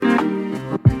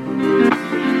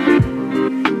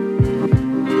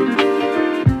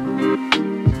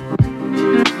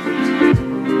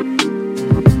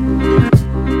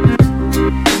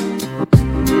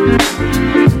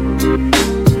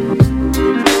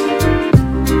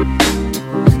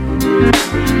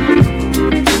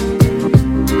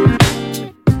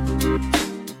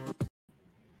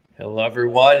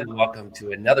everyone, and welcome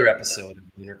to another episode of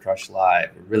Lunar Crush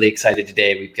Live. We're really excited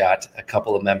today. We've got a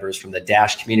couple of members from the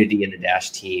Dash community and the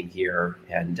Dash team here,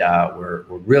 and we're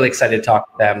really excited to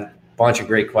talk to them. A bunch of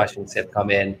great questions have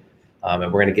come in, and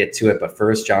we're going to get to it. But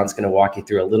first, John's going to walk you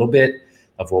through a little bit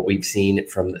of what we've seen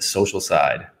from the social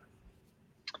side.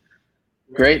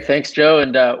 Great, thanks, Joe,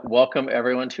 and welcome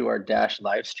everyone to our Dash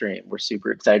live stream. We're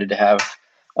super excited to have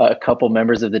a couple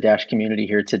members of the Dash community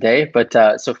here today. But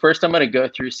so first, I'm going to go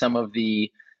through some of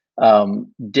the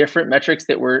different metrics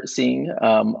that we're seeing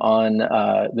on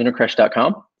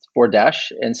lunarcrush.com for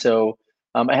Dash. And so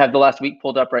I have the last week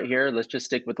pulled up right here. Let's just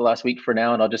stick with the last week for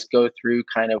now, and I'll just go through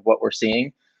kind of what we're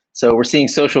seeing. So we're seeing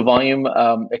social volume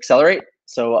accelerate.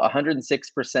 So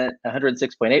 106%,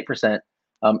 106.8%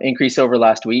 increase over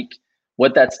last week.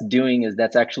 What that's doing is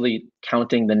that's actually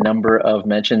counting the number of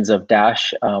mentions of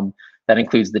Dash. That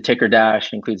includes the ticker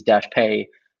Dash, includes Dash Pay,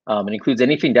 and includes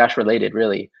anything Dash related,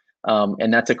 really.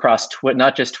 And that's across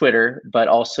not just Twitter, but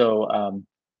also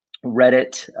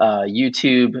Reddit,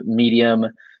 YouTube, Medium,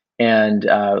 and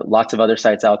lots of other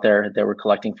sites out there that we're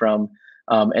collecting from.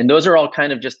 And those are all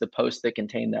kind of just the posts that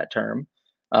contain that term.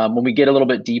 When we get a little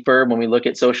bit deeper, when we look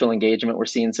at social engagement, we're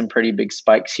seeing some pretty big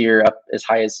spikes here, up as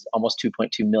high as almost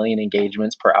 2.2 million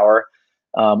engagements per hour.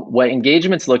 What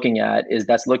engagement's looking at is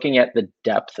that's looking at the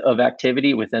depth of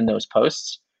activity within those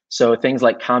posts. So things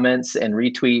like comments and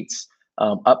retweets,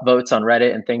 upvotes on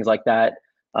Reddit and things like that.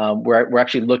 We're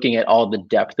actually looking at all the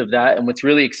depth of that. And what's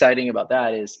really exciting about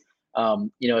that is,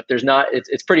 if there's not,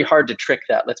 it's pretty hard to trick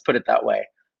that. Let's put it that way.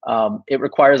 It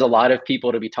requires a lot of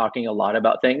people to be talking a lot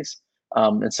about things.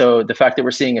 And so the fact that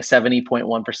we're seeing a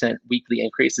 70.1% weekly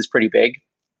increase is pretty big.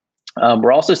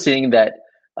 We're also seeing that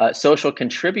social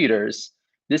contributors,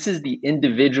 this is the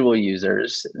individual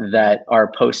users that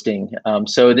are posting.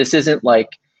 So this isn't like,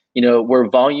 where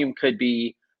volume could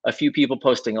be a few people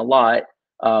posting a lot.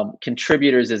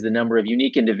 Contributors is the number of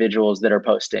unique individuals that are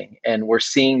posting. And we're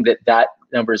seeing that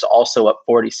number is also up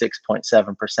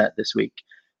 46.7% this week.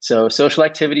 So social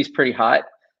activity is pretty hot.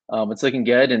 It's looking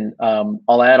good. And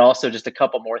I'll add also just a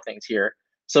couple more things here.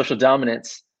 Social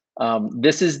dominance.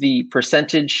 This is the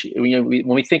percentage, when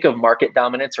we think of market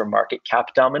dominance or market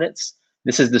cap dominance,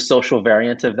 this is the social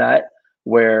variant of that,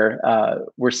 where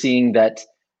we're seeing that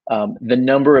the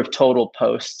number of total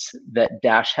posts that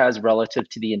Dash has relative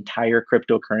to the entire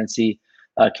cryptocurrency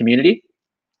community.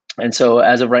 And so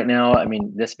as of right now,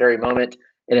 this very moment,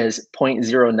 it is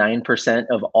 0.09%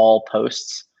 of all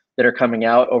posts that are coming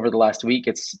out over the last week.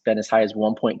 It's been as high as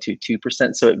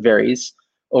 1.22%, so it varies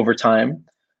over time.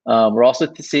 We're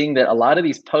also seeing that a lot of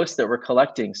these posts that we're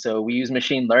collecting, so we use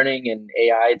machine learning and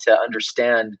AI to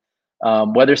understand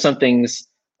whether something's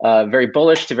very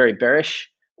bullish to very bearish,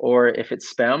 or if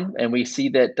it's spam. And we see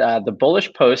that the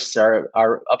bullish posts are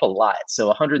up a lot.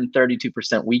 So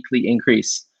 132% weekly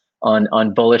increase on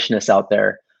bullishness out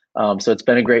there. So it's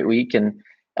been a great week. And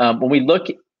when we look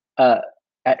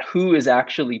at who is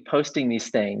actually posting these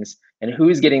things and who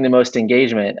is getting the most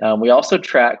engagement, we also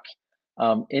track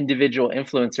individual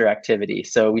influencer activity.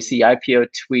 So we see IPO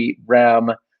Tweet,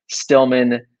 Ram,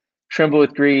 Stillman, Trimble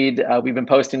with Greed. We've been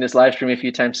posting this live stream a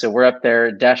few times, so we're up there.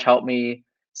 Dash Help Me,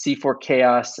 C4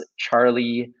 Chaos,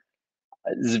 Charlie,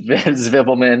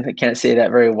 Zvibbleman, I can't say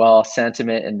that very well,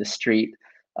 Sentiment, and The Street.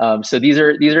 So these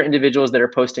are individuals that are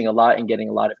posting a lot and getting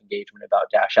a lot of engagement about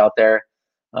Dash out there.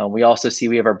 We also see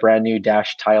we have our brand new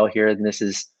Dash tile here, and this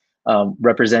is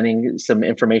representing some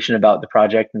information about the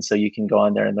project, and so you can go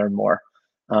on there and learn more.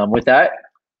 With that,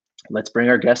 let's bring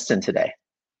our guests in today.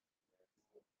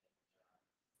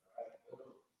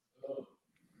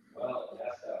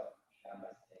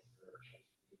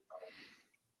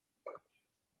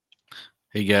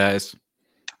 Hey guys.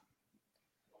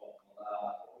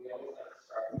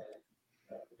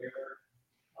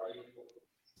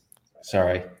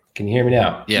 Sorry, can you hear me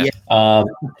now? Yeah.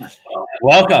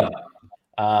 Welcome.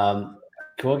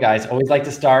 Cool guys. Always like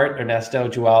to start. Ernesto,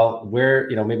 Joel,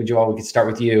 maybe Joel, we could start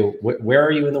with you. Where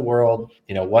are you in the world?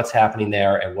 What's happening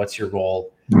there, and what's your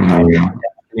role in the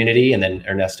community? And then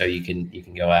Ernesto, you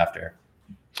can go after.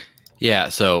 Yeah.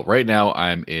 So right now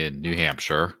I'm in New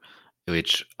Hampshire,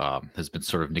 which has been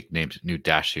sort of nicknamed New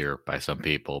Dashier by some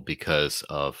people because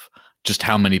of just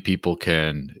how many people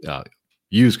can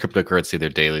use cryptocurrency in their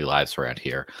daily lives around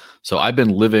here. So I've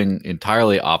been living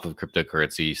entirely off of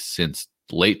cryptocurrency since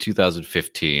late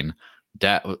 2015.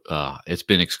 It's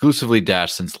been exclusively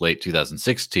Dash since late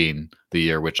 2016, the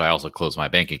year which I also closed my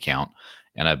bank account.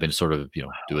 And I've been sort of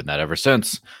doing that ever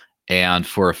since. And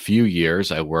for a few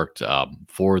years, I worked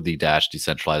for the Dash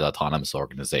Decentralized Autonomous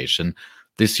Organization.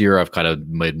 This year, I've kind of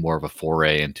made more of a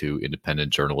foray into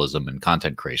independent journalism and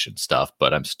content creation stuff,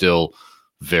 but I'm still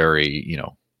very,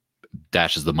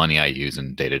 Dash is the money I use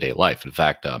in day-to-day life. In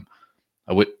fact,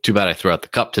 too bad I threw out the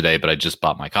cup today, but I just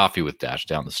bought my coffee with Dash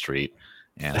down the street,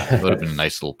 and it would have been a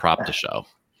nice little prop to show.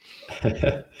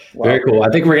 Very cool. I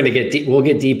think we're going to get deep. We'll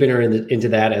get deep into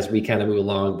that as we kind of move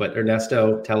along. But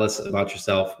Ernesto, tell us about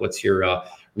yourself. What's your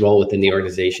role within the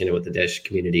organization and with the Dash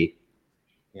community?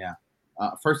 Yeah.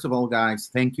 First of all, guys,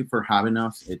 thank you for having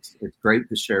us. It's great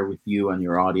to share with you and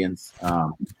your audience,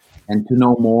 and to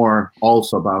know more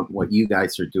also about what you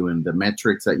guys are doing, the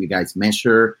metrics that you guys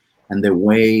measure, and the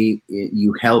way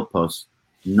you help us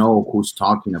know who's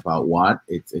talking about what.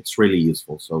 It's really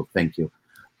useful. So thank you.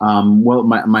 Well,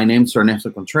 my name's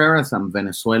Ernesto Contreras. I'm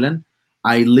Venezuelan.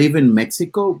 I live in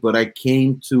Mexico, but I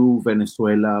came to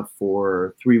Venezuela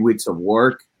for 3 weeks of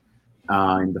work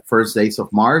in the first days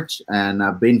of March, and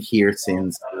I've been here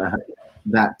since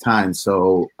that time.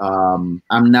 So I'm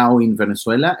now in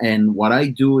Venezuela, and what I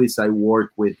do is I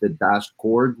work with the Dash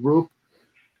Core Group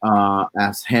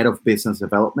as head of business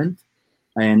development.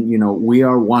 And, we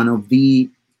are one of the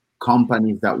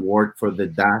companies that work for the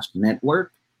Dash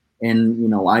network.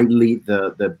 And, I lead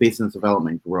the business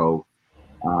development growth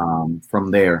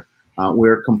from there.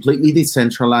 We're completely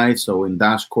decentralized. So in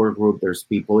Dash Core Group, there's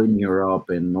people in Europe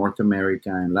and North America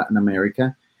and Latin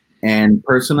America. And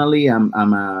personally, I'm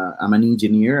an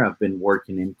engineer. I've been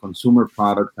working in consumer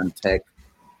products and tech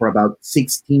for about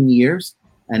 16 years.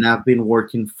 And I've been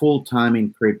working full-time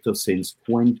in crypto since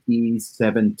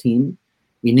 2017.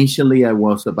 Initially, I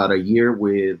was about a year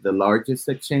with the largest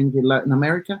exchange in Latin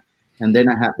America. And then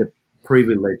I had the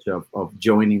privilege of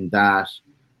joining Dash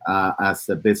as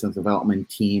the business development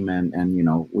team. And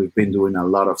we've been doing a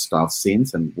lot of stuff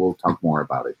since, and we'll talk more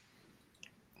about it.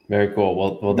 Very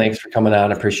cool. Well, thanks for coming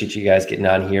on. I appreciate you guys getting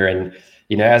on here. And,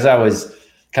 as I was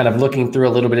kind of looking through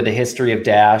a little bit of the history of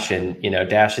Dash, and,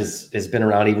 Dash has been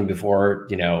around even before,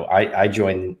 I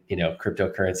joined,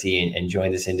 cryptocurrency and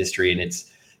joined this industry. And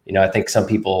it's, I think some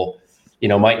people,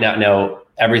 might not know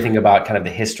everything about kind of the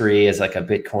history as like a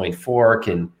Bitcoin fork,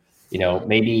 and,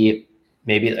 maybe,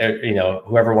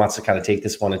 whoever wants to kind of take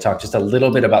this one and talk just a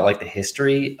little bit about like the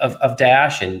history of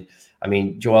Dash. And I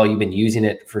mean, Joel, you've been using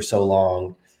it for so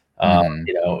long,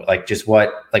 like just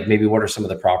what are some of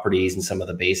the properties and some of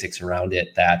the basics around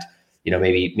it that,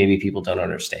 maybe people don't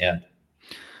understand.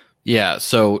 Yeah.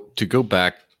 So to go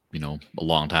back, a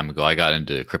long time ago, I got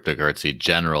into cryptocurrency in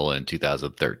general in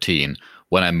 2013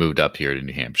 when I moved up here to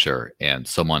New Hampshire, and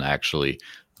someone actually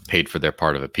paid for their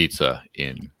part of a pizza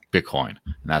in Bitcoin.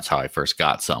 And that's how I first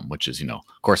got some, which is, of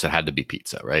course it had to be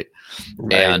pizza, right?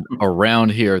 And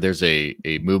around here, there's a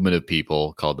movement of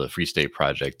people called the Free State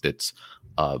Project that's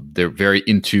they're very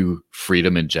into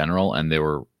freedom in general, and they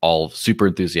were all super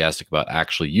enthusiastic about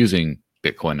actually using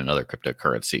Bitcoin and other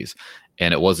cryptocurrencies.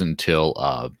 And it wasn't until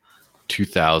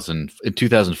in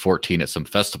 2014 at some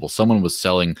festival, someone was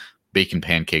selling bacon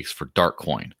pancakes for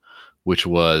Darkcoin, which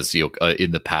was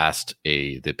in the past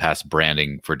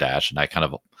branding for Dash, and I kind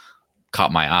of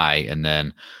caught my eye. And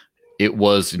then it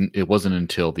wasn't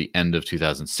until the end of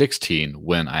 2016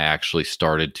 when I actually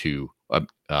started to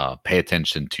pay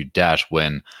attention to Dash,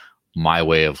 when my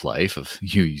way of life of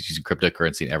using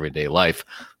cryptocurrency in everyday life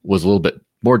was a little bit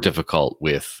more difficult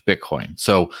with Bitcoin.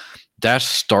 So Dash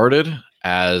started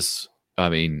as,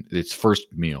 its first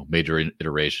major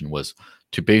iteration was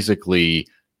to basically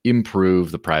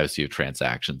improve the privacy of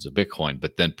transactions of Bitcoin.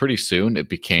 But then pretty soon it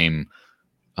became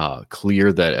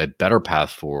clear that a better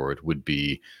path forward would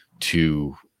be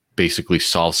to basically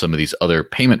solve some of these other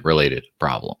payment related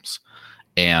problems.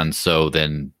 And so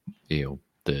then,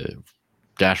 the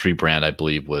Dash rebrand, I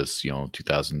believe, was,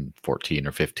 2014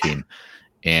 or 15.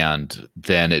 And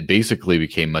then it basically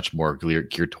became much more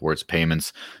geared towards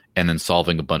payments, and then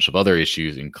solving a bunch of other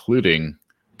issues, including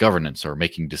governance or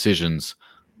making decisions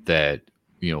that,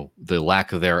 the lack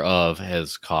thereof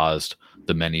has caused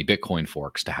the many Bitcoin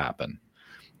forks to happen.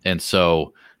 And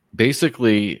so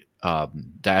basically,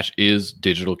 Dash is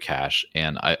digital cash.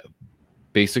 And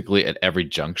basically at every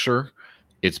juncture,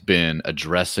 it's been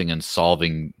addressing and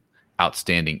solving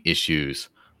outstanding issues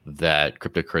that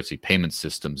cryptocurrency payment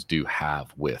systems do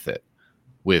have with it,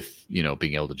 with,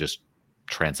 being able to just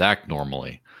transact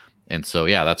normally. And so,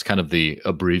 yeah, that's kind of the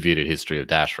abbreviated history of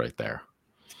Dash right there.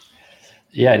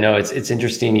 Yeah, no, it's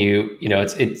interesting.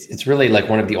 It's really like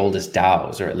one of the oldest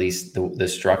DAOs, or at least the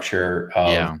structure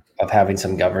of having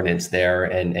some governance there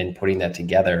and putting that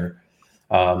together.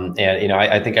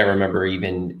 I think I remember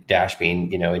even Dash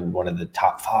being, in one of the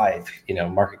top 5,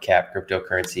 market cap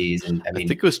cryptocurrencies. And I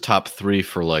think it was top 3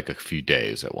 for like a few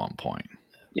days at one point.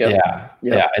 Yep.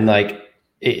 Yeah. And like,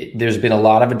 there's been a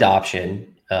lot of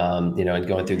adoption. And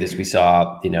going through this, we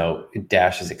saw,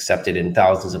 Dash is accepted in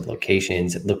thousands of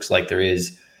locations. It looks like there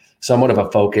is somewhat of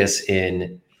a focus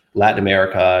in Latin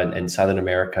America and Southern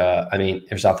America.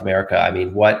 Or South America.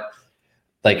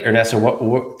 Ernesto,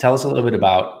 what tell us a little bit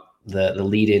about the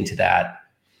lead into that,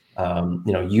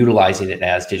 utilizing it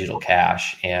as digital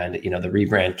cash, and, the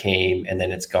rebrand came and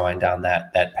then it's gone down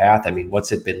that path.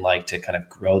 What's it been like to kind of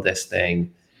grow this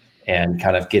thing and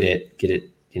kind of get it,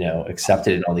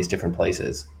 accepted in all these different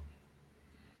places?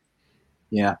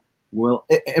 Yeah, well,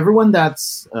 everyone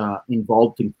that's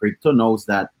involved in crypto knows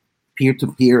that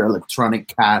peer-to-peer electronic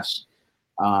cash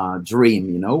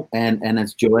dream, and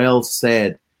as Joel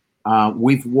said,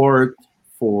 we've worked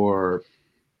for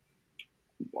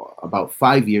about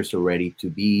 5 years already to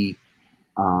be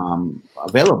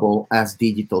available as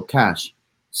digital cash.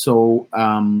 So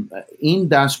in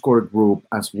Dash Core Group,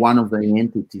 as one of the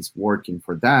entities working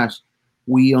for Dash,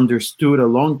 we understood a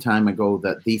long time ago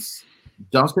that this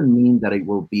doesn't mean that it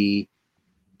will be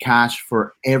cash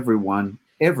for everyone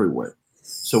everywhere.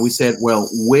 So we said, well,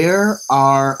 where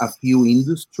are a few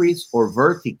industries or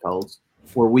verticals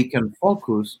where we can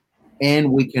focus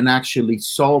and we can actually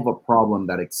solve a problem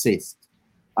that exists?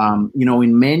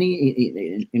 In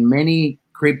many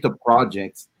crypto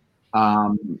projects,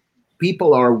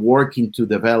 people are working to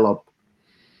develop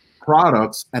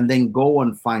products and then go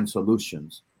and find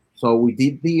solutions. So we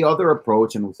did the other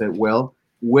approach and we said, well,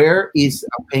 where is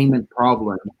a payment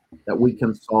problem that we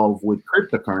can solve with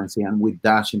cryptocurrency and with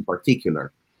Dash in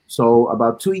particular? So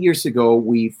about 2 years ago,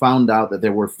 we found out that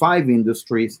there were 5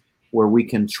 industries where we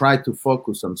can try to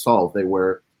focus and solve. They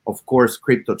were, of course,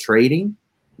 crypto trading.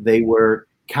 They were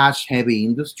cash-heavy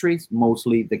industries,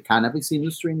 mostly the cannabis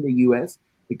industry in the US,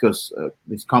 because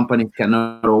these companies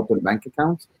cannot open bank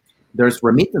accounts. There's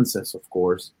remittances, of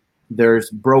course. There's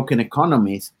broken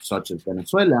economies, such as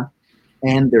Venezuela,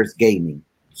 and there's gaming.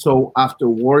 So after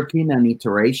working an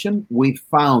iteration, we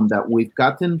found that we've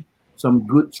gotten some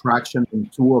good traction in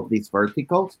 2 of these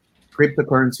verticals,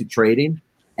 cryptocurrency trading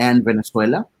and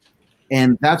Venezuela.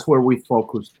 And that's where we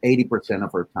focus 80%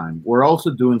 of our time. We're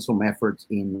also doing some efforts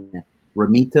in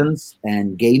remittance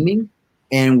and gaming,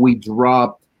 and we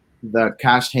dropped the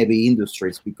cash-heavy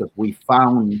industries because we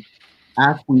found,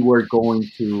 as we were going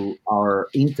to our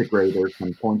integrators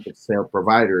and point-of-sale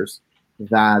providers,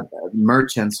 that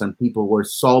merchants and people were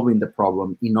solving the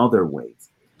problem in other ways.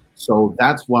 So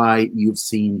that's why you've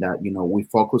seen that, we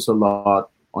focus a lot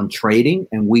on trading,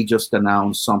 and we just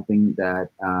announced something that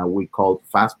we called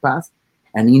FastPass.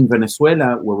 And in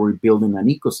Venezuela, where we're building an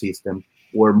ecosystem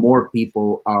where more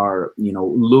people are,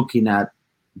 looking at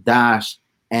Dash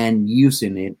and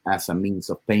using it as a means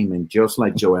of payment, just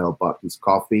like Joel bought his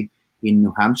coffee in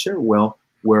New Hampshire. Well,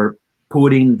 we're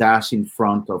putting Dash in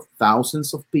front of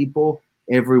thousands of people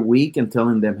every week and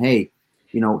telling them, hey,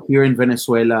 here in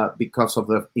Venezuela, because of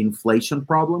the inflation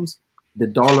problems, the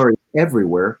dollar is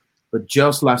everywhere. But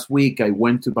just last week, I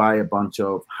went to buy a bunch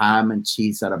of ham and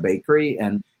cheese at a bakery,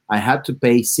 and I had to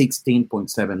pay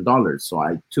 $16.7. So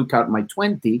I took out my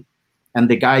 20, and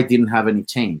the guy didn't have any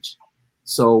change.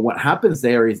 So what happens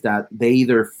there is that they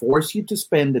either force you to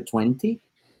spend the 20,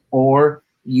 or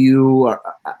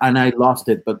and I lost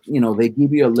it, but they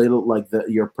give you a little, like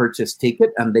your purchase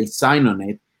ticket, and they sign on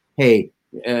it, hey,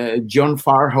 John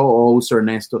Farho owes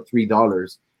Ernesto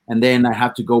 $3, and then I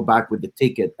have to go back with the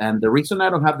ticket. And the reason I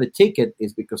don't have the ticket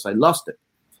is because I lost it.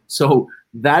 So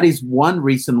that is one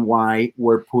reason why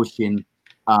we're pushing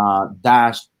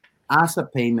Dash as a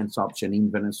payments option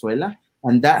in Venezuela.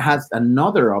 And that has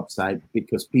another upside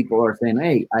because people are saying,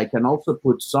 hey, I can also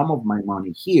put some of my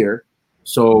money here.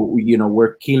 So,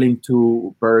 we're killing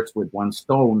 2 birds with 1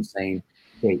 stone, saying,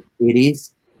 hey, it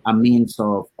is a means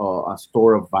of a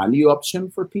store of value option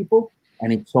for people,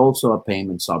 and it's also a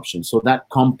payments option. So that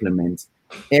complements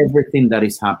everything that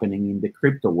is happening in the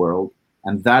crypto world.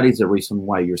 And that is the reason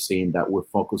why you're seeing that we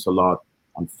focus a lot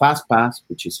on FastPass,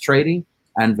 which is trading,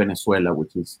 and Venezuela,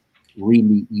 which is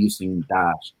really using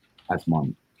Dash as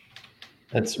money.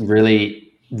 That's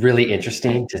really, really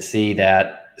interesting to see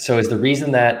that. So is the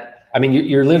reason that,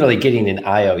 you're literally getting an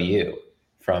IOU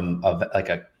from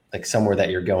like somewhere that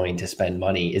you're going to spend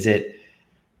money. Is it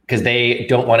because they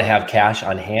don't want to have cash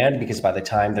on hand, because by the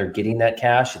time they're getting that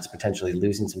cash, it's potentially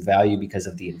losing some value because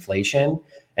of the inflation?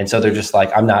 And so they're just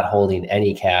like, I'm not holding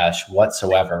any cash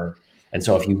whatsoever. And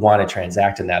so if you want to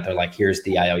transact in that, they're like, here's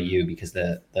the IOU, because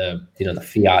the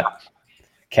fiat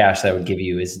cash that would give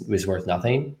you is worth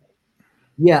nothing.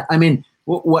 Yeah,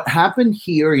 what happened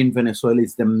here in Venezuela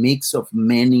is the mix of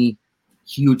many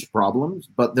huge problems,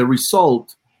 but the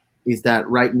result is that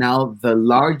right now the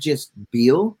largest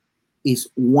bill is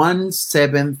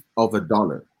 1/7 of a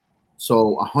dollar. So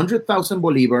 100,000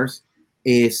 bolivars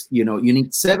is, you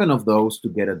need 7 of those to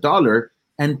get $1.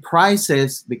 And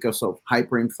prices, because of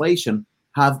hyperinflation,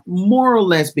 have more or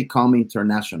less become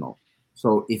international.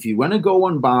 So if you want to go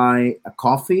and buy a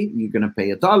coffee, you're going to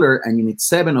pay $1 and you need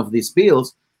 7 of these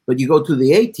bills, but you go to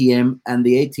the ATM and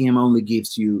the ATM only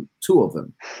gives you 2 of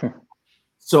them.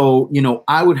 So,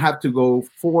 I would have to go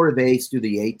 4 days to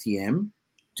the ATM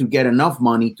to get enough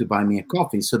money to buy me a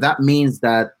coffee. So that means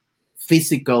that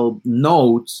physical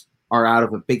notes are out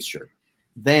of the picture.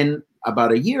 Then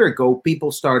about a year ago,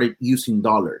 people started using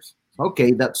dollars.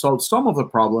 Okay, that solves some of the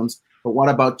problems, but what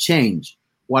about change?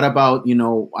 What about,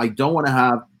 I don't want to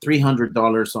have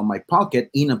 $300 on my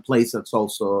pocket in a place that's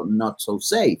also not so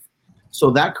safe. So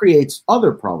that creates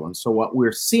other problems. So what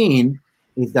we're seeing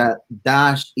is that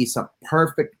Dash is a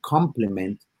perfect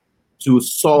complement to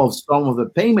solve some of the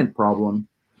payment problem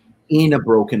in a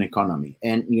broken economy.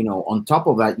 And, on top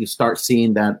of that, you start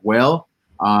seeing that,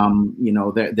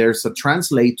 there's a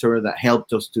translator that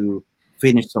helped us to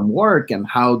finish some work. And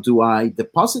how do I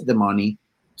deposit the money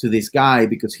to this guy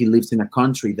because he lives in a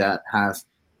country that has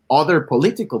other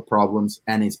political problems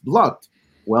and is blocked?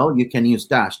 Well, you can use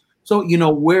Dash. So,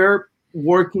 we're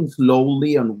working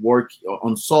slowly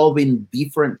on solving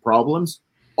different problems,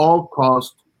 all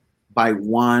caused by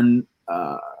one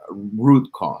root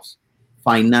cause: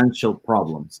 financial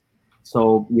problems.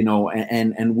 So,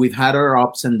 and we've had our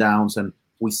ups and downs, and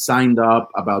we signed up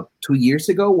about 2 years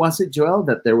ago, was it, Joel,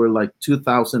 that there were like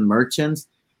 2,000 merchants.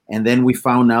 And then we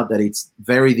found out that it's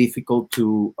very difficult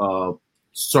to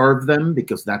serve them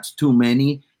because that's too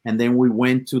many. And then we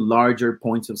went to larger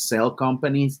points of sale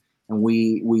companies, and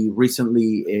we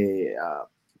recently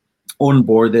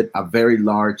onboarded a very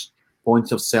large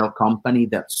points of sale company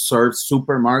that serves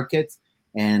supermarkets.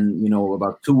 And,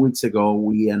 about 2 weeks ago,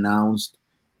 we announced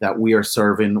that we are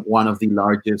serving one of the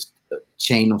largest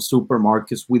chain of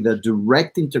supermarkets with a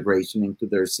direct integration into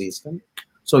their system.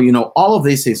 So, all of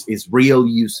this is real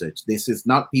usage. This is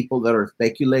not people that are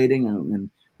speculating and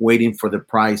waiting for the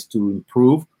price to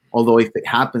improve. Although if it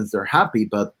happens, they're happy,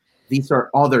 but these are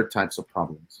other types of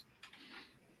problems.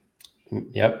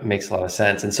 Yep, makes a lot of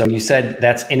sense. And so you said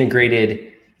that's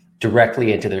integrated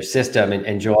directly into their system.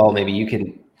 And Joel, maybe you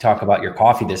can talk about your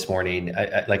coffee this morning.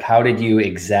 Like, how did you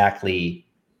exactly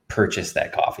purchase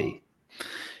that coffee?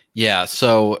 Yeah,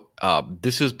 so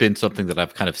this has been something that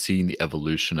I've kind of seen the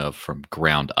evolution of from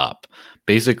ground up.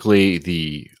 Basically,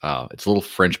 it's a little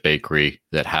French bakery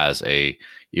that has a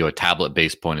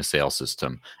tablet-based point of sale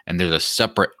system, and there's a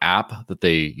separate app that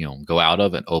they go out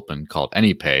of and open called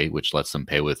AnyPay, which lets them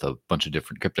pay with a bunch of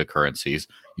different cryptocurrencies.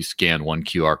 You scan one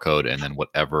QR code, and then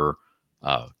whatever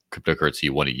cryptocurrency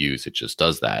you want to use, it just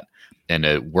does that, and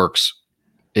it works.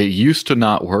 It used to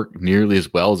not work nearly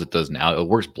as well as it does now. It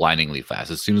works blindingly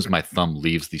fast. As soon as my thumb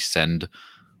leaves the send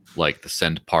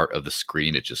part of the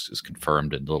screen, it just is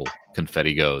confirmed and little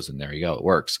confetti goes, and there you go. It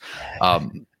works.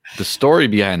 The story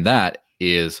behind that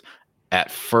is,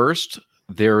 at first,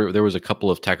 there was a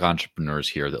couple of tech entrepreneurs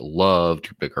here that loved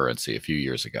cryptocurrency a few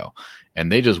years ago,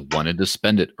 and they just wanted to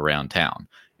spend it around town,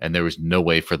 and there was no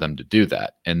way for them to do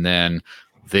that. And then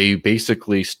they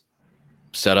basically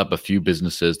set up a few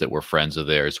businesses that were friends of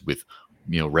theirs with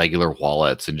regular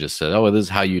wallets, and just said, oh, this is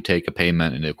how you take a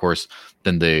payment. And of course,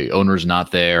 then the owner's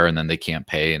not there, and then they can't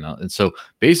pay. And so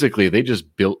basically they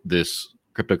just built this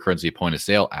cryptocurrency point of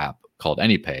sale app called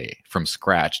AnyPay from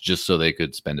scratch, just so they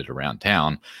could spend it around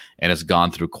town. And it's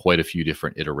gone through quite a few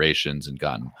different iterations and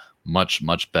gotten much,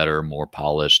 much better, more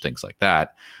polished, things like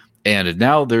that. And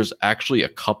now there's actually a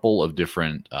couple of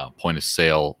different point of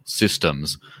sale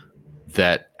systems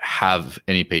that have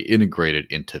AnyPay integrated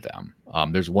into them.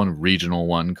 There's one regional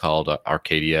one called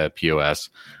Arcadia POS,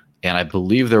 and I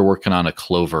believe they're working on a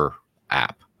Clover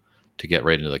app to get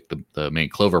right into like the main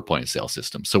Clover point of sale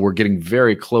system. So we're getting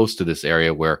very close to this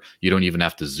area where you don't even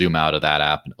have to zoom out of that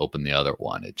app and open the other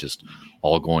one. It's just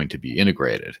all going to be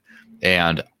integrated.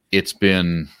 And it's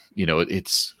been,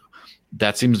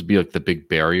 that seems to be like the big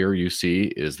barrier you see,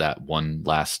 is that one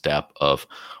last step of,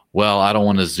 well, I don't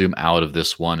want to zoom out of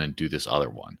this one and do this other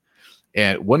one.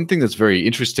 And one thing that's very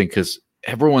interesting, because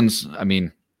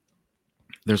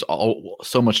there's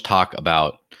so much talk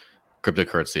about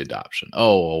cryptocurrency adoption.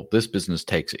 Oh, this business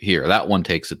takes it here, that one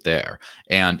takes it there.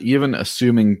 And even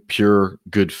assuming pure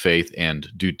good faith and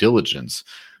due diligence,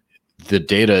 the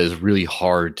data is really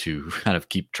hard to kind of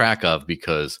keep track of,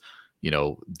 because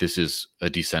this is a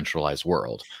decentralized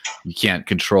world. You can't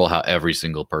control how every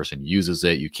single person uses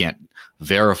it. You can't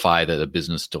verify that a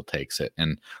business still takes it.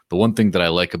 And the one thing that I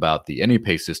like about the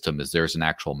AnyPay system is there's an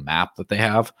actual map that they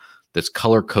have that's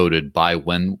color coded by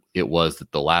when it was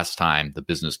that the last time the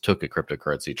business took a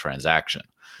cryptocurrency transaction.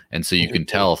 And so you can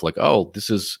tell if like, oh,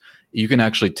 you can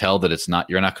actually tell that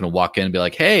you're not going to walk in and be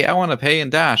like, hey, I want to pay in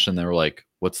Dash. And they're like,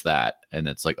 what's that? And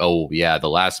it's like, oh yeah, the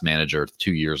last manager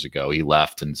 2 years ago, he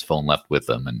left and his phone left with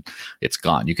him and it's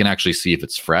gone. You can actually see if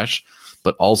it's fresh,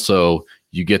 but also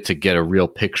you get a real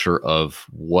picture of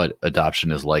what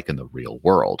adoption is like in the real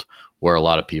world, where a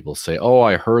lot of people say, oh,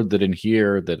 I heard that in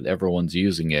here that everyone's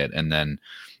using it. And then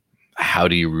how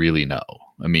do you really know?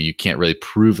 I mean, you can't really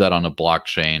prove that on a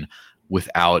blockchain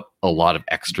without a lot of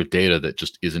extra data that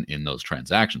just isn't in those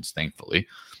transactions, thankfully.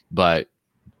 But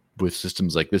with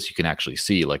systems like this, you can actually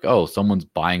see like, oh, someone's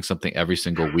buying something every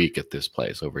single week at this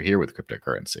place over here with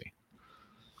cryptocurrency.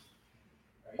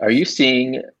 Are you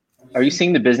seeing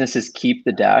the businesses keep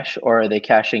the Dash, or are they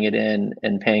cashing it in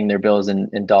and paying their bills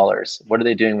in dollars? What are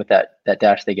they doing with that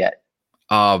Dash they get?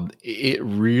 It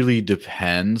really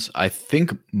depends. I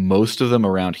think most of them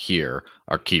around here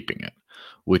are keeping it,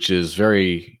 which is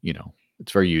very,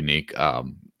 it's very unique.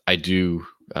 I do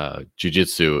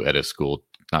jiu-jitsu at a school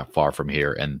not far from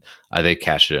here, and they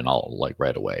cash it in all like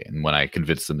right away. And when I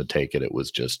convinced them to take it, it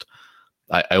was just,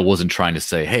 I wasn't trying to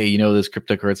say, hey, this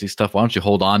cryptocurrency stuff, why don't you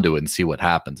hold on to it and see what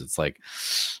happens? It's like,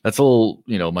 that's a little,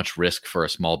 much risk for a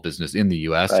small business in the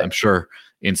US. Right. I'm sure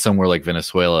in somewhere like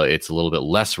Venezuela, it's a little bit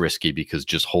less risky because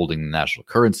just holding the national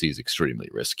currency is extremely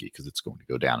risky because it's going to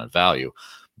go down in value.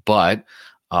 But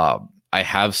I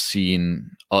have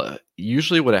seen,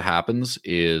 usually what happens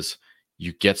is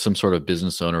you get some sort of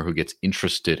business owner who gets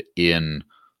interested in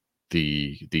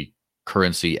the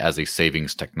currency as a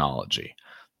savings technology.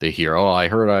 They hear, oh, I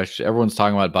heard everyone's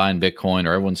talking about buying Bitcoin,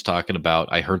 or everyone's talking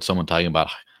about, I heard someone talking about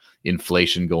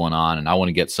inflation going on and I want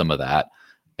to get some of that.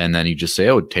 And then you just say,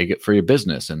 oh, take it for your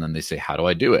business. And then they say, how do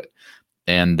I do it?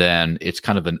 And then it's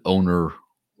kind of an owner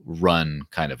run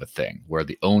kind of a thing where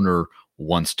the owner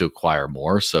wants to acquire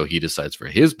more. So he decides for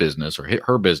his business or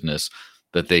her business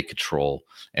that they control.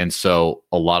 And so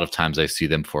a lot of times I see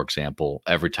them, for example,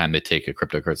 every time they take a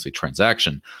cryptocurrency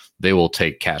transaction, they will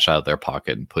take cash out of their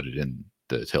pocket and put it in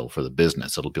the till for the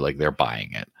business. It'll be like they're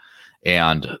buying it.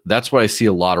 And that's what I see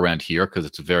a lot around here because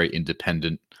it's a very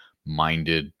independent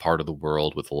minded part of the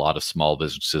world with a lot of small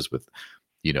businesses with,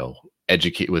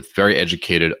 with very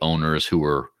educated owners who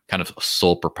are kind of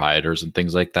sole proprietors and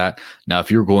things like that. Now,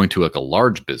 if you're going to like a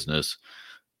large business,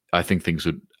 I think things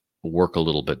would work a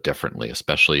little bit differently,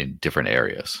 especially in different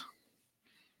areas.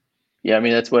 Yeah, I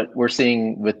mean, that's what we're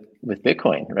seeing with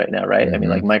Bitcoin right now, right? Mm-hmm. I mean,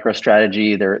 like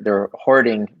MicroStrategy, they're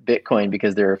hoarding Bitcoin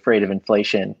because they're afraid of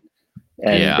inflation,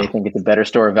 and they think it's a better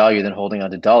store of value than holding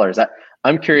onto dollars.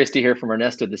 I'm curious to hear from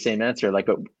Ernesto the same answer. Like,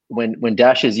 when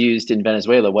Dash is used in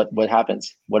Venezuela, what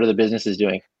happens? What are the businesses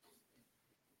doing?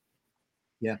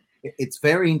 Yeah, it's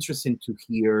very interesting to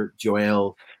hear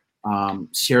Joel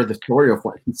share the story of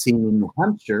what he's seen in New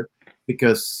Hampshire,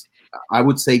 because I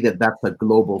would say that that's a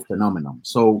global phenomenon.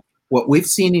 So what we've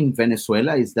seen in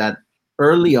Venezuela is that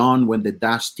early on when the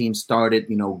Dash team started,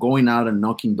 going out and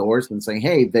knocking doors and saying,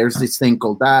 hey, there's this thing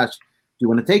called Dash, do you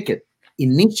want to take it?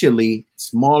 Initially,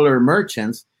 smaller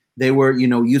merchants, they were,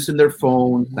 using their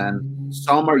phones, and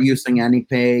some are using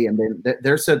AnyPay, and then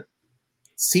there's a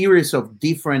series of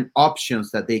different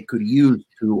options that they could use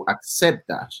to accept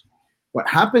Dash. What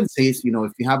happens is,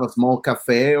 if you have a small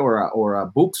cafe or a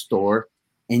bookstore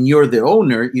and you're the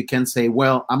owner, you can say,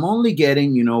 well, I'm only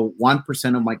getting,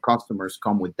 1% of my customers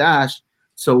come with Dash.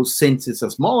 So since it's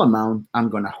a small amount, I'm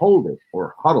going to hold it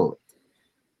or huddle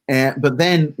it. But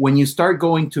then when you start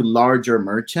going to larger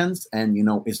merchants and,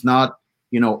 it's not,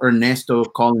 Ernesto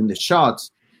calling the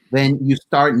shots, then you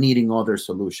start needing other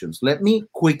solutions. Let me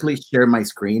quickly share my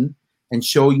screen and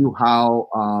show you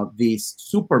how this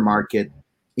supermarket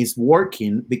is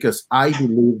working, because I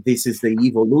believe this is the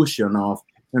evolution of,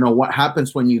 what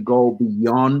happens when you go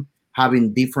beyond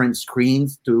having different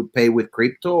screens to pay with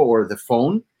crypto or the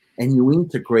phone, and you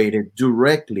integrate it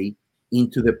directly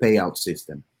into the payout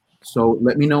system. So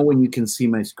let me know when you can see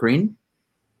my screen.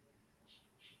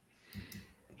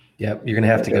 Yep, you're going to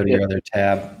have to go to your other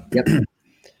tab. Yep.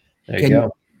 There you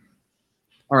go.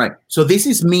 All right. So this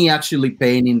is me actually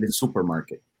paying in the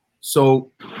supermarket.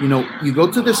 So, you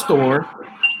go to the store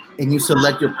and you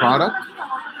select your product,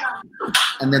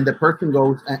 and then the person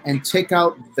goes and check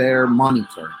out their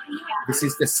monitor. This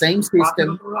is the same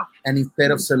system, and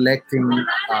instead of selecting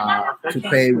to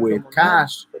pay with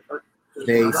cash,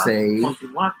 they say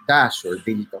Dash or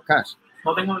digital cash.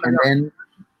 And then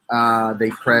they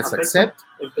press accept,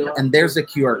 and there's a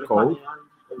QR code.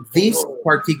 This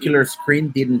particular screen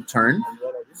didn't turn,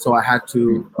 so I had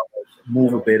to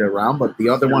move a bit around, but the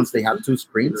other ones, they have two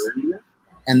screens.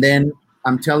 And then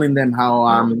I'm telling them how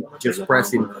I'm just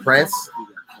pressing press.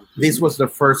 This was the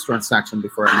first transaction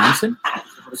before announcing.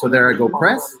 So there I go,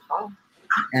 press,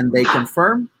 and they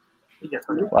confirm.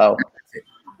 Wow.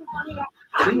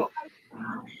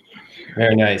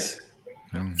 Very nice.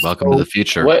 Welcome to the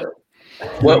future.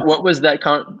 What was that?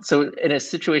 So in a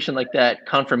situation like that,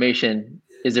 confirmation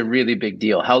is a really big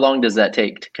deal. How long does that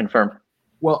take to confirm?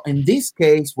 Well, in this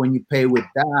case, when you pay with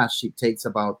Dash, it takes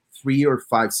about 3 or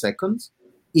 5 seconds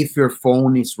if your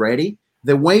phone is ready.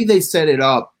 The way they set it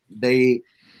up, they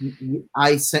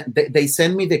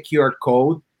send me the QR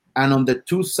code, and on the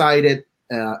two-sided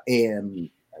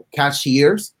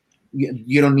cashiers,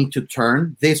 you don't need to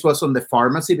turn. This was on the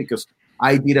pharmacy because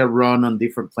I did a run on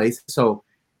different places. So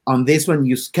on this one,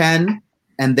 you scan,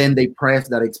 and then they press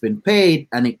that it's been paid,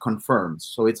 and it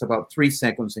confirms. So it's about 3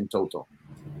 seconds in total.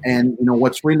 And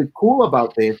what's really cool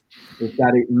about this is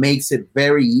that it makes it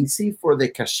very easy for the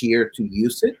cashier to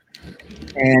use it.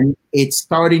 And it's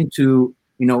starting to,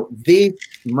 this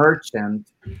merchant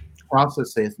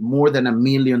processes more than 1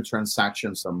 million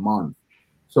transactions a month.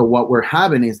 So what we're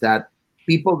having is that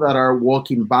people that are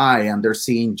walking by and they're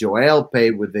seeing Joel pay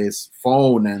with this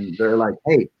phone, and they're like,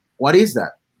 hey, what is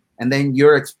that? And then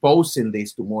you're exposing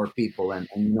this to more people, and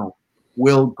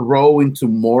we'll grow into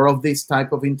more of this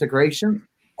type of integration.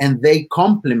 And they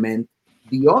complement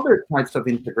the other types of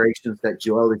integrations that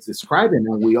Joel is describing.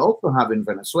 And we also have in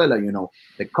Venezuela,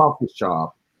 the coffee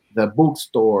shop, the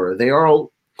bookstore, they are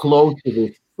all close to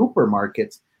the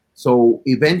supermarkets. So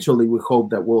eventually we hope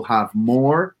that we'll have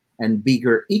more and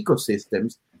bigger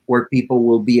ecosystems where people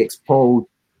will be exposed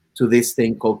to this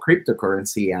thing called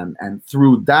cryptocurrency. And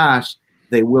through Dash,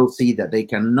 they will see that they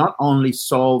can not only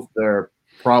solve their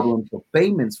problems of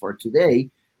payments for today,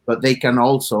 but they can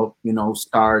also,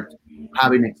 start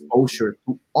having exposure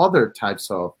to other types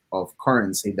of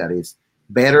currency that is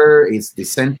better, is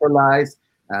decentralized.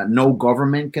 No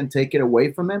government can take it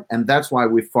away from them. And that's why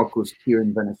we focus here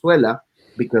in Venezuela,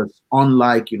 because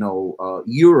unlike,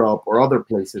 Europe or other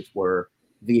places where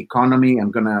the economy,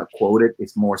 I'm going to quote it,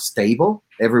 is more stable.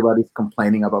 Everybody's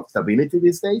complaining about stability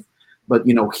these days. But,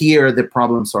 here the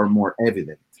problems are more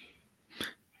evident.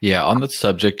 Yeah, on the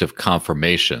subject of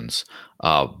confirmations,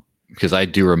 because I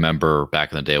do remember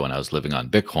back in the day when I was living on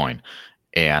Bitcoin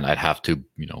and I'd have to,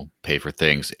 pay for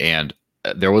things. And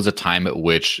there was a time at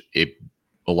which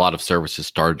a lot of services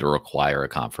started to require a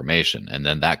confirmation. And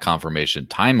then that confirmation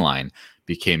timeline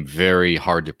became very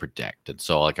hard to predict. And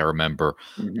so I remember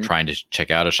trying to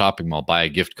check out a shopping mall, buy a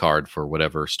gift card for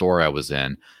whatever store I was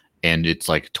in. And it's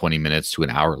like 20 minutes to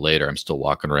an hour later, I'm still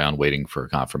walking around waiting for a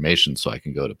confirmation so I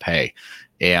can go to pay.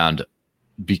 And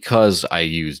because I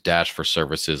use Dash for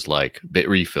services like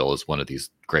BitRefill is one of these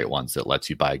great ones that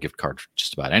lets you buy a gift card for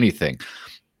just about anything,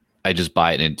 I just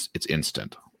buy it and it's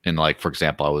instant. And for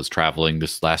example, I was traveling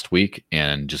this last week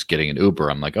and just getting an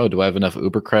Uber. I'm like, oh, do I have enough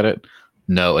Uber credit?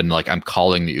 No. And I'm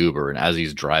calling the Uber, and as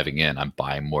he's driving in, I'm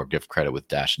buying more gift credit with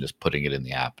Dash and just putting it in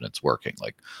the app, and it's working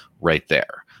right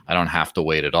there. I don't have to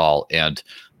wait at all. And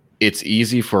it's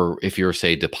easy for, if you're,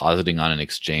 say, depositing on an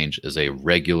exchange as a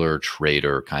regular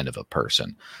trader kind of a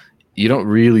person, you don't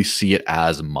really see it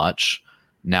as much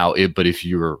now. But if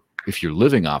you're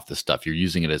living off this stuff, you're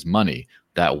using it as money,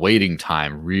 that waiting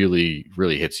time really,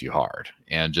 really hits you hard.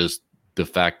 And just the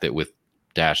fact that with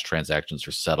Dash transactions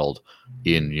are settled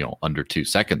in, under 2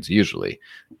 seconds, usually,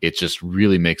 it just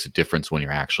really makes a difference when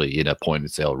you're actually in a point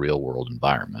of sale real world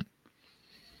environment.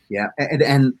 Yeah.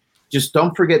 And just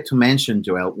don't forget to mention,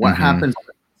 Joel, what happens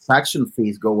when transaction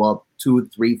fees go up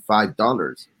 $2, $3,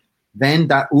 $5. Then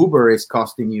that Uber is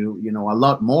costing you, a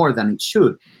lot more than it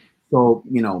should. So,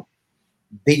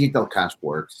 digital cash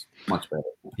works much better.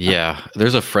 Yeah.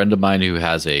 There's a friend of mine who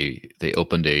has they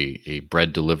opened a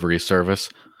bread delivery service,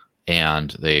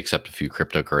 and they accept a few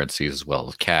cryptocurrencies as well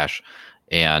as cash.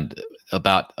 And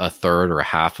about a third or a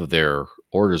half of their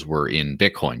orders were in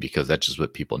Bitcoin because that's just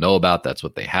what people know about. That's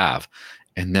what they have.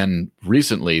 And then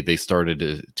recently they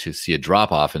started to see a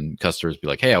drop off, and customers be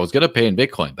like, hey, I was going to pay in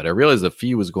Bitcoin, but I realized the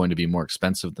fee was going to be more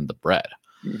expensive than the bread.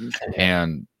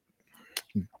 And,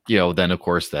 then of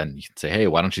course, then you can say, hey,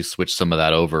 why don't you switch some of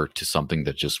that over to something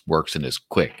that just works and is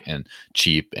quick and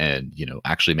cheap and,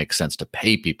 actually makes sense to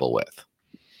pay people with.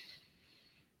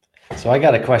 So I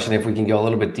got a question, if we can go a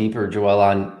little bit deeper, Joel,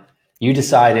 on you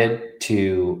decided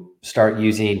to start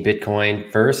using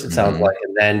Bitcoin first, it sounds like,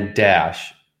 and then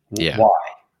Dash. Yeah. Why?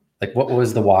 What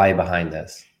was the why behind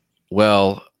this?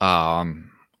 Well,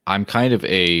 I'm kind of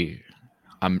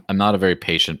I'm not a very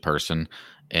patient person.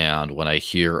 And when I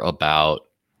hear about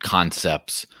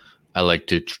concepts, I like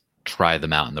to try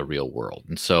them out in the real world.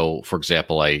 And so, for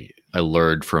example, I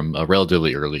learned from a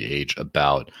relatively early age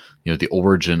about, the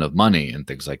origin of money and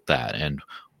things like that, and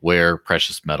where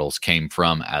precious metals came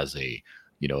from as a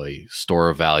store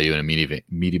of value and a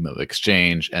medium of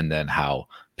exchange, and then how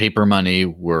paper money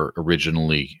were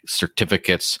originally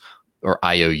certificates or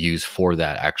IOUs for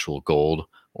that actual gold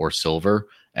or silver.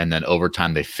 And then over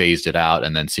time they phased it out,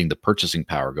 and then seeing the purchasing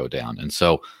power go down. And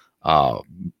so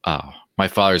my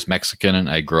father's Mexican, and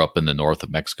I grew up in the north of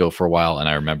Mexico for a while. And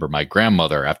I remember my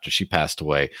grandmother, after she passed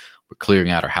away, were clearing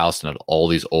out her house and had all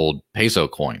these old peso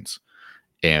coins.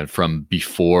 And from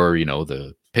before,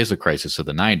 the peso crisis of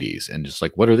the 90s, and just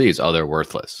like, what are these? Oh, they're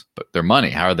worthless. But they're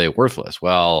money. How are they worthless?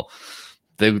 Well,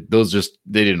 they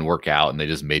didn't work out, and they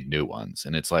just made new ones.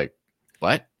 And it's like,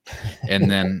 what? And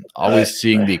then always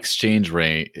seeing the exchange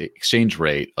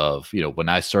rate of, when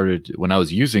I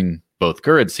was using both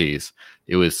currencies,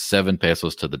 it was 7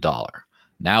 pesos to the dollar.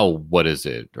 Now, what is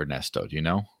it, Ernesto? Do you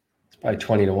know? It's probably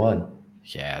 20 to 1.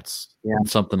 Yeah, it's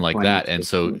something like that. And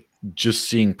so just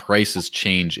seeing prices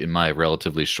change in my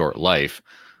relatively short life,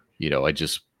 you don't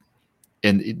just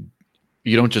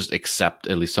accept,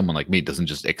 at least someone like me doesn't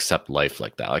just accept life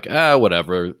like that. Like,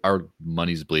 whatever, our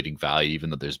money's bleeding value,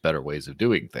 even though there's better ways of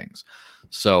doing things.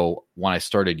 So when I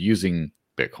started using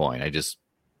Bitcoin, I just,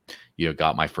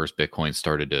 got my first Bitcoin,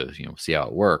 started to, see how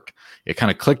it worked. It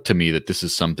kind of clicked to me that this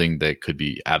is something that could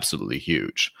be absolutely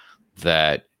huge,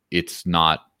 that it's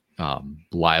not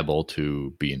liable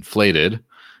to be inflated,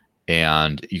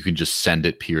 and you can just send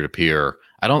it peer to peer.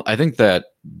 I think that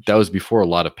was before a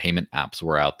lot of payment apps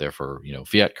were out there for,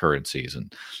 fiat currencies,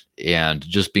 and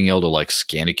just being able to like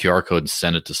scan a QR code and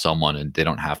send it to someone, and they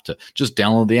don't have to just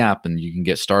download the app and you can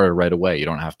get started right away. You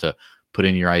don't have to put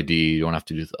in your ID. You don't have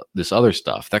to do this other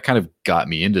stuff. That kind of got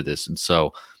me into this. And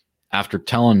so after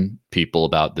telling people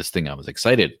about this thing I was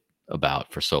excited about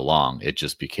for so long, it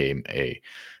just became a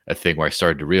thing where I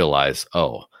started to realize,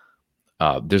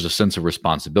 there's a sense of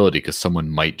responsibility, because someone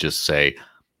might just say,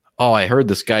 oh, I heard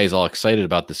this guy is all excited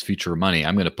about this future of money.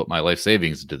 I'm going to put my life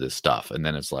savings into this stuff. And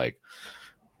then it's like,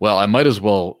 well, I might as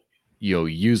well,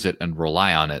 use it and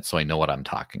rely on it so I know what I'm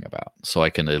talking about. So I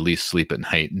can at least sleep at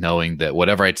night knowing that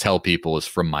whatever I tell people is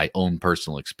from my own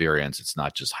personal experience. It's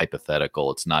not just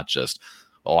hypothetical. It's not just,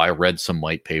 oh, I read some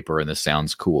white paper and this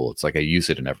sounds cool. It's like I use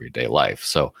it in everyday life.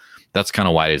 So that's kind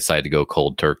of why I decided to go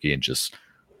cold turkey and just,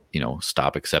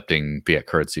 stop accepting fiat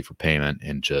currency for payment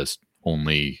and just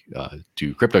only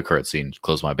do cryptocurrency and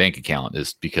close my bank account,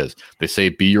 is because they say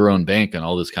be your own bank and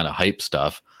all this kind of hype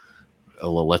stuff.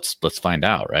 Well, let's find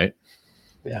out, right?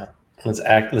 Yeah, let's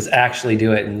actually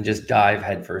do it and just dive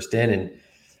headfirst in. And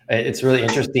it's really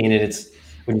interesting. And it's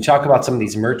when you talk about some of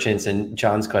these merchants and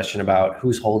John's question about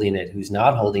who's holding it, who's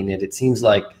not holding it. It seems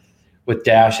like with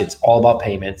Dash, it's all about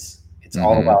payments. It's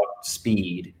all about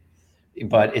speed,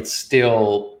 but it's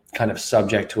still kind of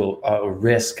subject to a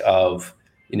risk of,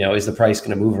 is the price going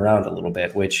to move around a little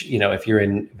bit, which, if you're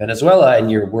in Venezuela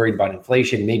and you're worried about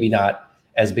inflation, maybe not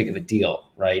as big of a deal,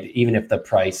 right? Even if the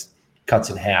price cuts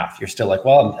in half, you're still like,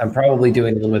 well, I'm probably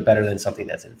doing a little bit better than something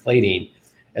that's inflating.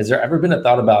 Has there ever been a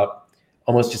thought about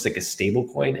almost just like a stable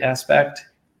coin aspect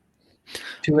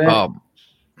to it?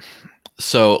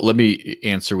 So let me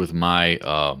answer with my,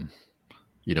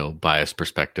 biased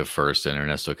perspective first, and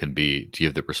Ernesto can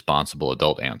give the responsible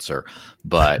adult answer.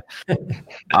 But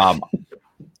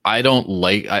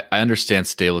I understand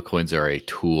stable coins are a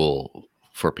tool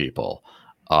for people.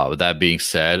 With that being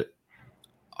said,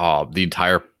 the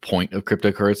entire point of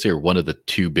cryptocurrency, or one of the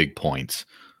two big points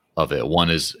of it, one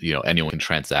is, anyone can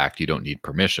transact. You don't need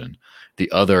permission.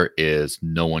 The other is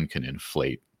no one can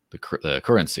inflate the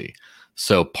currency.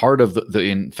 So part of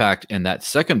in fact, and that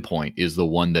second point is the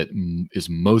one that is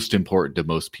most important to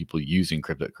most people using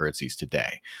cryptocurrencies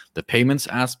today. The payments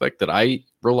aspect that I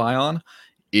rely on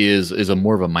is a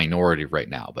more of a minority right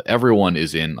now, but everyone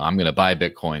is in, I'm going to buy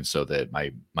Bitcoin so that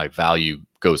my value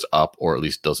goes up, or at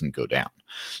least doesn't go down.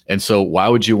 And so why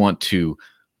would you want to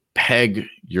peg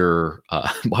your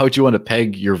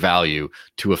value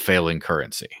to a failing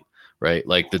currency, right?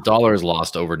 Like the dollar has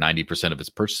lost over 90% of its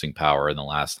purchasing power in the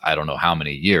last, I don't know how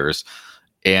many years.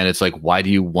 And it's like, why do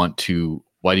you want to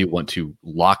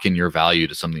lock in your value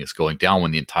to something that's going down,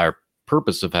 when the entire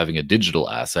purpose of having a digital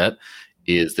asset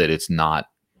is that it's not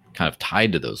kind of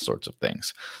tied to those sorts of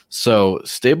things? So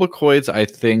stable coins, I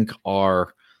think,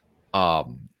 are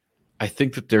I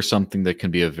think that there's something that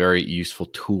can be a very useful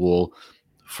tool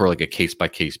for like a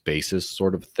case-by-case basis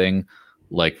sort of thing.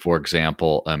 Like, for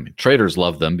example, traders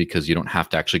love them because you don't have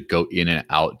to actually go in and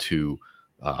out to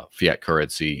fiat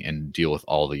currency and deal with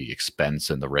all the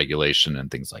expense and the regulation and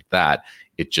things like that.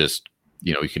 It just,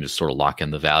 you can just sort of lock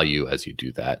in the value as you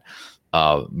do that.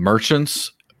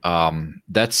 Merchants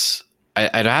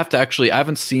I'd have to I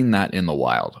haven't seen that in the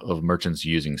wild of merchants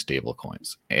using stable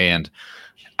coins. And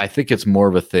I think it's more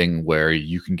of a thing where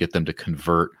you can get them to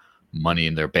convert money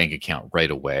in their bank account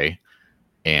right away,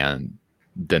 and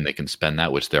then they can spend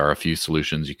that, which there are a few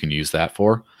solutions you can use that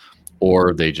for,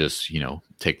 or they just,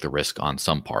 take the risk on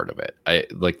some part of it. I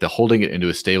like the holding it into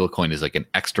a stable coin is like an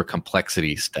extra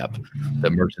complexity step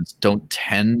that merchants don't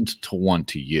tend to want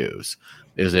to use.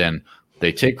 Is in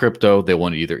they take crypto, they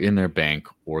want it either in their bank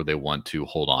or they want to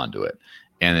hold on to it.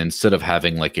 And instead of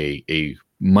having like a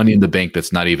money in the bank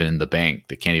that's not even in the bank,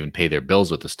 they can't even pay their bills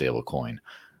with a stable coin.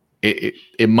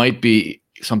 It might be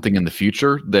something in the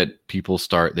future that people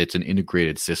start, that's an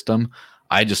integrated system.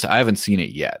 I haven't seen it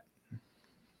yet.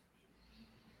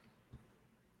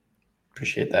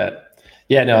 Appreciate that.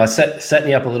 Yeah, no, set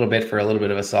me up a little bit for a little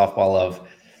bit of a softball of,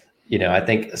 I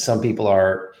think some people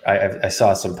are, I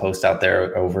saw some posts out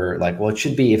there over like, well, it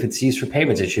should be, if it's used for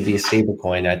payments, it should be a stable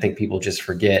coin. I think people just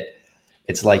forget.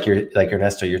 It's like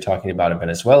Ernesto, you're talking about in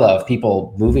Venezuela, of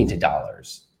people moving to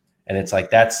dollars. And it's like,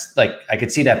 that's like, I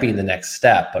could see that being the next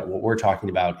step, but what we're talking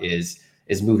about is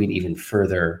moving even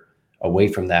further away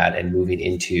from that and moving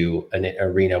into an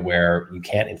arena where you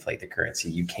can't inflate the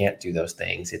currency. You can't do those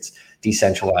things. It's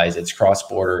decentralized, it's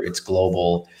cross-border, it's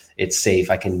global, it's safe.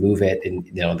 I can move it, and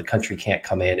the country can't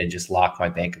come in and just lock my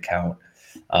bank account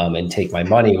and take my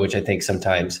money, which I think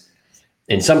sometimes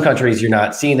in some countries you're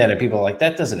not seeing that, and people are like,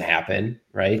 that doesn't happen,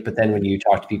 right? But then when you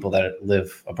talk to people that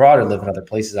live abroad or live in other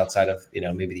places outside of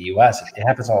maybe the US, it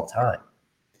happens all the time.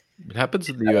 It happens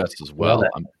in the US as well.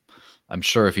 I'm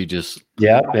sure if you just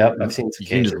I've seen you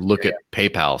can just look at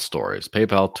PayPal stories.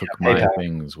 PayPal took my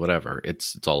things, whatever.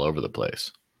 It's all over the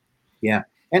place. Yeah,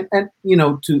 and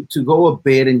to go a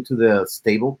bit into the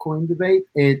stablecoin debate,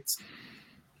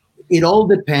 it all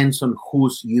depends on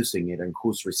who's using it and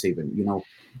who's receiving.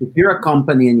 If you're a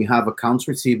company and you have accounts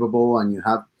receivable and you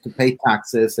have to pay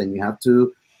taxes and you have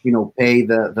to pay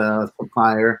the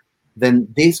supplier,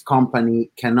 then this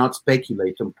company cannot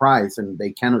speculate on price, and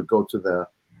they cannot go to the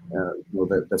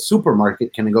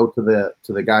supermarket, can go to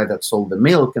the guy that sold the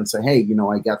milk and say, hey,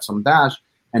 I got some Dash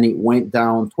and it went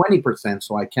down 20%,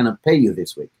 so I cannot pay you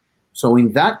this week. So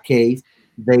in that case,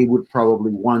 they would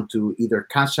probably want to either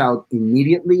cash out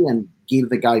immediately and give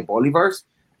the guy bolivars.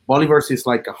 Bolivars is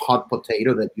like a hot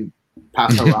potato that you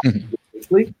pass around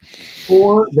quickly,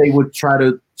 or they would try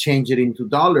to change it into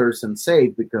dollars and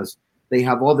save because they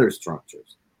have other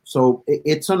structures. So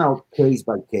it's on a case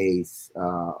by case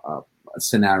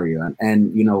scenario,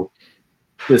 and the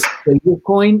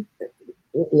stablecoin.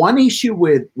 One issue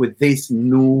with this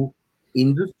new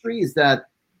industry is that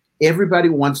everybody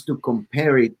wants to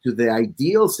compare it to the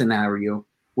ideal scenario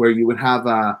where you would have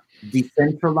a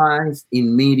decentralized,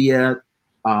 immediate,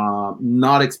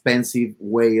 not expensive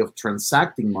way of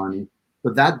transacting money,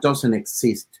 but that doesn't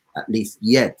exist, at least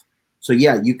yet. So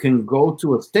yeah, you can go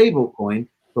to a stable coin,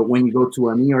 but when you go to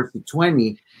an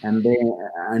ERC20 and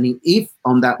if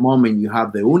on that moment you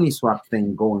have the Uniswap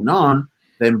thing going on,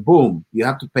 then boom, you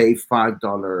have to pay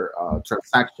 $5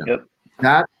 transaction. Yep.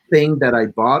 That thing that I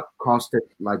bought costed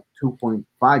like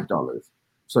 $2.5.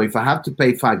 So if I have to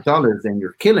pay $5, then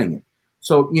you're killing it.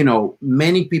 So,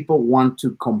 many people want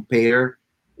to compare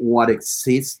what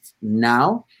exists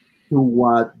now to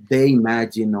what they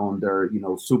imagine on their,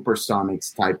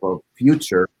 supersonics type of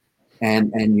future.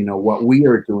 And what we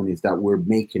are doing is that we're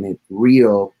making it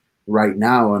real right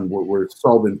now, and we're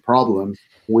solving problems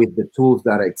with the tools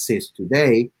that exist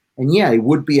today. And yeah, it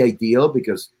would be ideal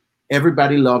because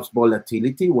everybody loves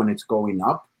volatility when it's going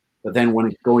up, but then when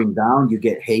it's going down, you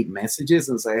get hate messages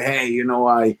and say, hey,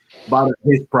 I bought at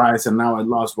this price and now I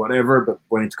lost whatever. But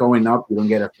when it's going up, you don't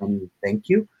get a thank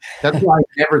you. That's why I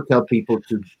never tell people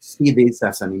to see this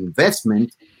as an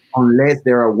investment unless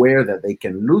they're aware that they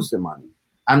can lose the money.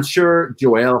 I'm sure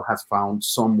Joel has found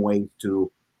some way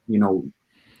to,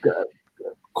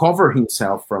 cover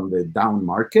himself from the down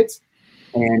markets.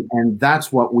 And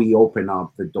that's what we open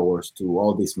up the doors to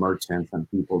all these merchants and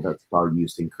people that start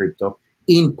using crypto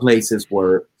in places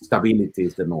where stability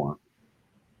is the norm.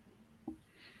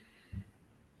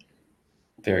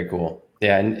 Very cool.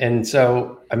 Yeah. And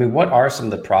so, what are some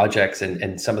of the projects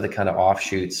and some of the kind of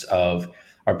offshoots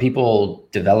are people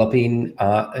developing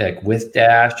like with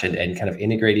Dash and kind of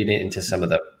integrating it into some of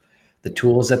the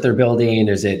tools that they're building?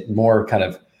 Is it more kind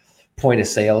of point of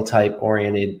sale type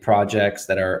oriented projects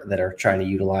that are trying to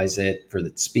utilize it for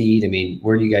the speed?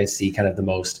 Where do you guys see kind of the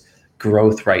most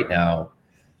growth right now,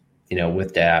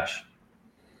 with Dash?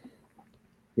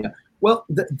 Yeah, well,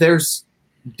 there's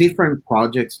different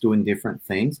projects doing different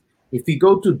things. If you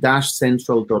go to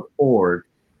dashcentral.org,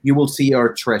 you will see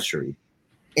our treasury.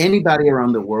 anybody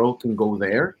around the world can go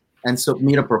there and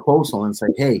submit a proposal and say,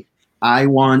 hey, I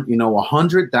want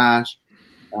 100 Dash,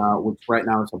 which right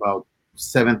now is about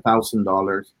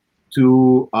 $7,000,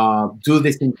 to do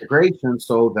this integration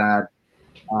so that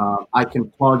I can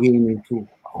plug into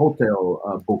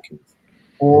hotel bookings,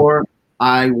 or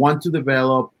I want to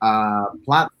develop a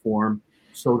platform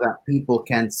so that people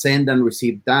can send and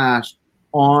receive Dash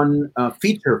on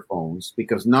feature phones,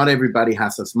 because not everybody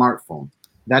has a smartphone.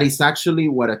 That is actually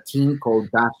what a team called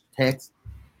Dash Text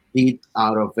did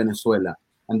out of Venezuela.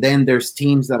 And then there's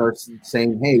teams that are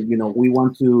saying, hey, we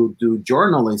want to do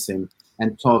journalism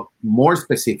and talk more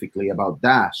specifically about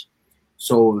Dash.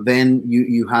 So then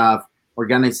you have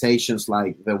organizations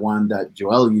like the one that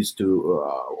Joel used to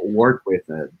work with,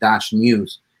 Dash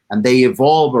News, and they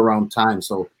evolve around time.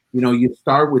 So, you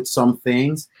start with some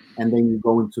things and then you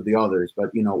go into the others.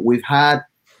 But, we've had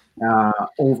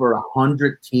over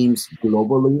 100 teams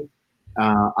globally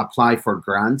apply for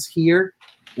grants here,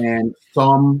 and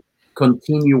some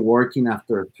continue working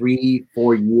after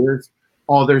 3-4 years.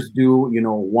 Others do,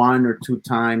 1 or 2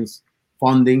 times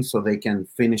funding so they can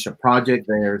finish a project.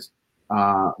 There's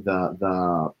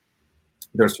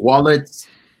there's wallets.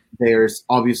 There's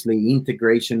obviously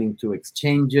integration into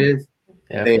exchanges.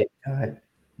 Yeah.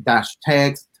 Dash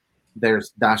Text.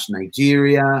 There's Dash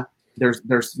Nigeria.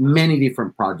 There's many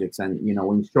different projects, and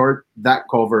in short, that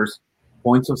covers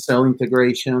points of sale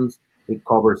integrations. It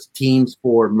covers teams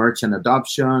for merchant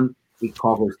adoption. It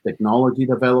covers technology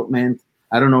development.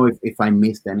 I don't know if I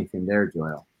missed anything there,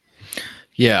 Joel.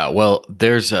 Yeah, well,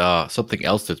 there's something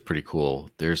else that's pretty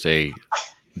cool. There's a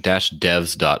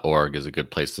dashdevs.org is a good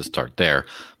place to start there.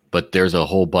 But there's a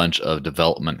whole bunch of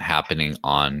development happening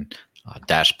on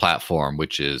Dash platform,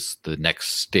 which is the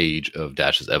next stage of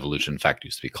Dash's evolution. In fact, it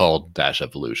used to be called Dash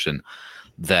Evolution,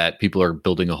 that people are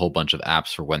building a whole bunch of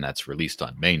apps for when that's released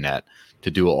on mainnet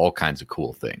to do all kinds of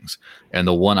cool things. And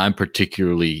the one I'm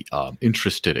particularly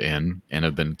interested in and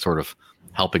have been sort of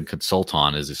helping consult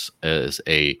on is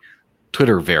a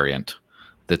Twitter variant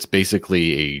that's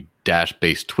basically a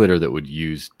Dash-based Twitter that would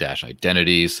use Dash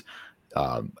identities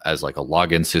as like a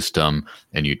login system,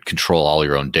 and you'd control all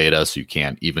your own data, so you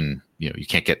can't even, you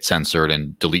can't get censored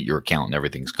and delete your account and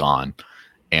everything's gone.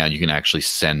 And you can actually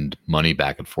send money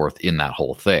back and forth in that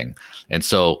whole thing. And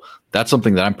so that's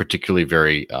something that I'm particularly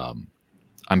very,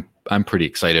 I'm pretty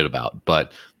excited about.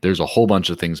 But there's a whole bunch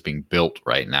of things being built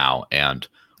right now. And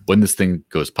when this thing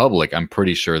goes public, I'm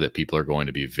pretty sure that people are going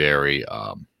to be very,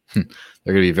 they're going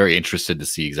to be very interested to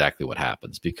see exactly what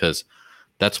happens, because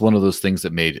that's one of those things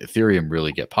that made Ethereum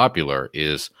really get popular.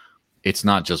 Is it's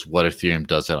not just what Ethereum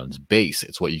does on its base,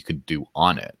 it's what you could do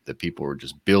on it, that people were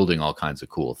just building all kinds of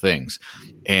cool things.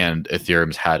 And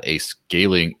Ethereum's had a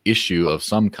scaling issue of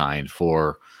some kind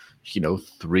for,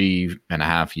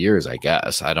 3.5 years, I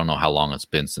guess. I don't know how long it's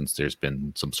been since there's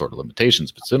been some sort of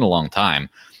limitations, but it's been a long time.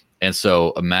 And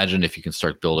so imagine if you can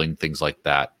start building things like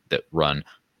that run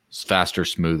faster,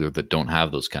 smoother, that don't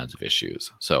have those kinds of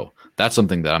issues. So that's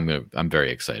something that I'm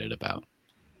very excited about.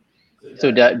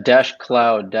 So Dash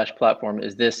Cloud, Dash Platform,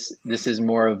 is this is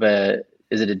more of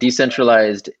is it a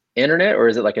decentralized internet, or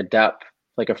is it like a dApp,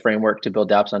 like a framework to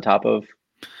build dApps on top of?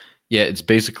 Yeah, it's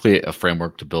basically a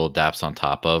framework to build dApps on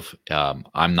top of.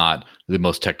 I'm not the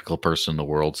most technical person in the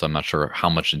world, so I'm not sure how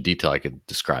much in detail I could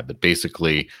describe, but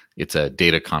basically it's a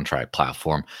data contract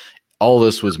platform. All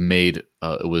this was made,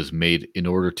 in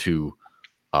order to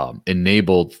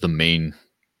enable the main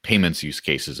payments use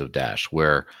cases of Dash,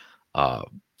 where,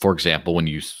 for example,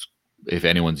 if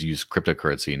anyone's used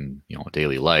cryptocurrency in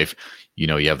daily life, you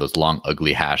have those long,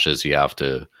 ugly hashes you have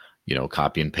to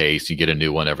copy and paste. You get a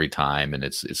new one every time, and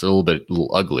it's a little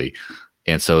ugly.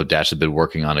 And so Dash has been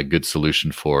working on a good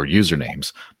solution for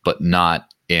usernames, but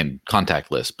not in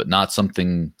contact lists, but not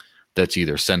something that's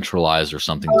either centralized or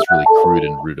something that's really crude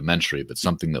and rudimentary, but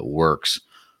something that works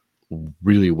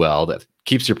really well, that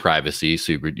keeps your privacy,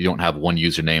 so you don't have one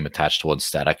username attached to one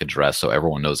static address so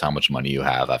everyone knows how much money you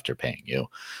have after paying you.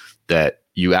 That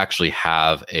you actually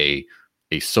have a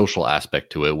social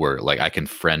aspect to it, where like I can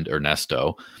friend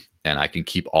Ernesto and I can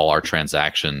keep all our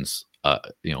transactions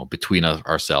between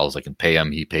ourselves. I can pay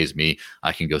him, he pays me.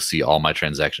 I can go see all my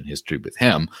transaction history with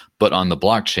him. But on the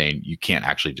blockchain, you can't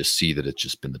actually just see that it's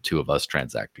just been the two of us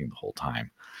transacting the whole time.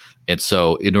 And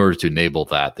so in order to enable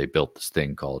that, they built this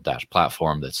thing called Dash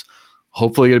Platform that's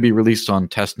hopefully going to be released on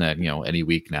testnet, any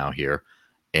week now here.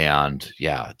 And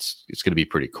yeah, it's going to be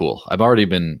pretty cool. I've already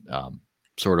been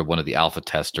sort of one of the alpha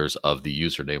testers of the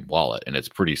username wallet, and it's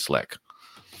pretty slick.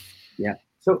 Yeah.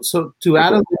 So to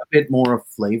add a little bit more of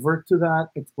flavor to that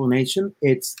explanation,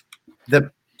 it's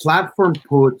platform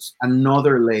puts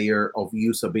another layer of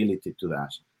usability to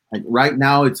Dash. Like right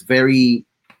now, it's very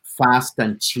fast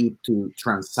and cheap to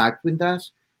transact with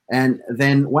Dash. And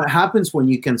then what happens when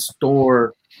you can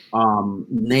store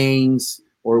names,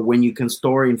 or when you can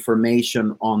store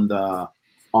information on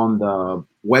the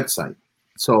website?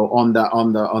 So on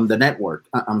the network.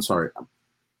 I'm sorry,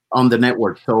 on the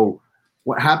network. So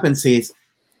what happens is,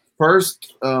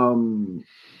 first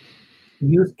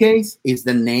use case is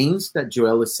the names that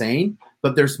Joel is saying,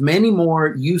 but there's many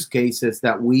more use cases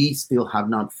that we still have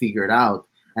not figured out,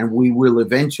 and we will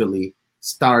eventually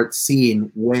start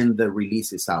seeing when the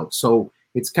release is out. So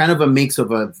it's kind of a mix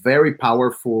of a very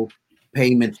powerful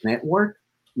payment network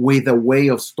with a way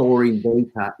of storing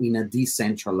data in a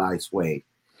decentralized way.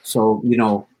 So,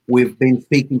 we've been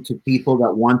speaking to people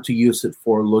that want to use it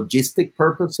for logistic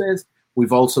purposes.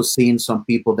 We've also seen some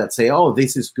people that say, oh,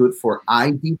 this is good for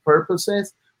ID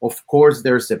purposes. Of course,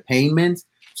 there's a payment.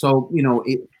 So,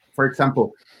 for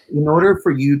example, in order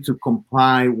for you to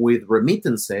comply with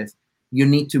remittances, you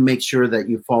need to make sure that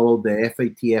you follow the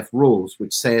FATF rules,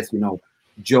 which says,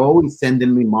 Joe is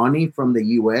sending me money from the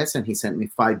US and he sent me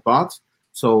 $5.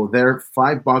 So they're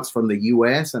 $5 from the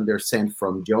US and they're sent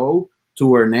from Joe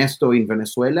to Ernesto in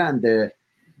Venezuela, and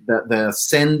the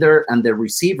sender and the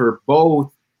receiver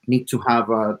both need to have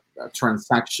a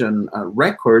transaction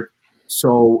record.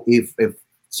 So if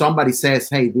somebody says,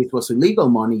 hey, this was illegal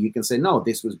money, you can say, no,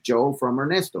 this was Joe from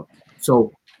Ernesto.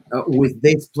 So with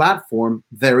this platform,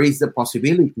 there is the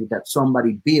possibility that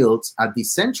somebody builds a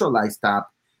decentralized app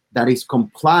that is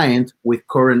compliant with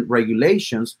current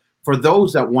regulations for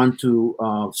those that want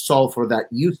to solve for that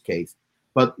use case.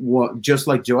 But just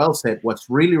like Joel said, what's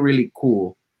really, really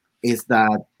cool is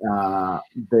that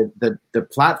the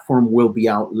platform will be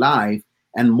out live,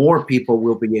 and more people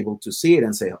will be able to see it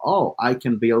and say, oh, I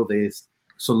can build this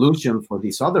solution for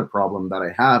this other problem that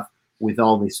I have with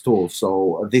all these tools.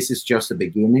 So this is just the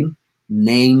beginning.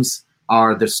 Names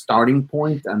are the starting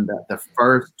point and the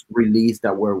first release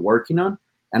that we're working on.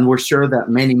 And we're sure that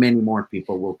many, many more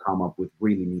people will come up with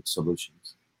really neat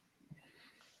solutions.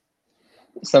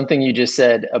 Something you just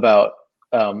said about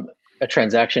a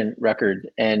transaction record,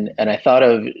 and I thought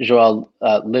of Joel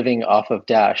living off of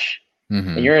Dash.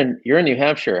 Mm-hmm. And you're in New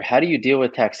Hampshire. How do you deal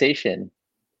with taxation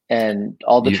and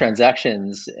all the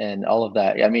transactions and all of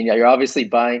that? I mean, you're obviously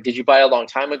buying. Did you buy a long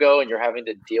time ago, and you're having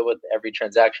to deal with every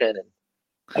transaction?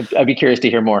 And I'd be curious to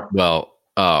hear more. Well,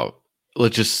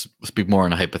 let's just speak more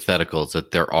in hypotheticals,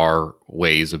 that there are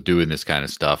ways of doing this kind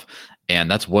of stuff, and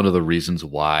that's one of the reasons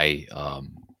why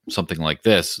something like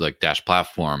this, like Dash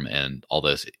platform and all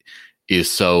this,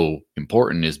 is so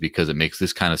important, is because it makes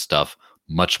this kind of stuff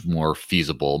much more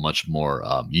feasible, much more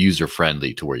user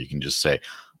friendly, to where you can just say,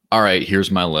 all right,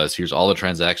 here's my list. Here's all the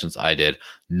transactions I did.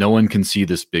 No one can see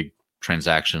this big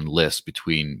transaction list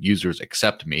between users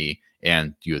except me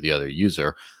and you, the other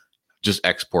user. Just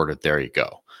export it. There you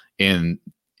go. In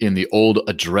the old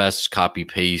address, copy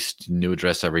paste, new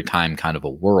address every time kind of a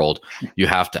world, you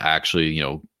have to actually,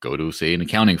 go to, say, an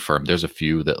accounting firm. There's a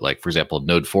few that, like, for example,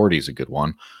 Node 40 is a good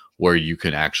one, where you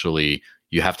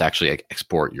have to actually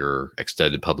export your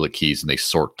extended public keys, and they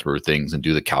sort through things and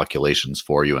do the calculations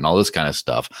for you and all this kind of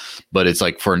stuff. But it's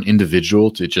like, for an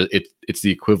individual, it's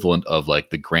the equivalent of like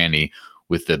the granny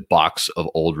with the box of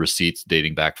old receipts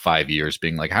dating back 5 years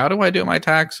being like, how do I do my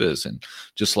taxes? And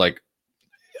just like,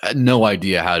 no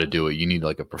idea how to do it. You need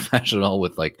like a professional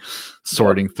with like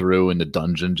sorting through in the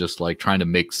dungeon, just like trying to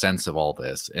make sense of all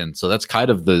this. And so that's kind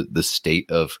of the state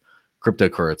of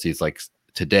cryptocurrencies like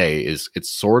today. Is it's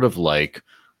sort of like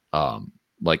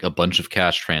a bunch of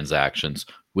cash transactions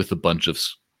with a bunch of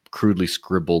crudely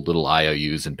scribbled little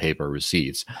IOUs and paper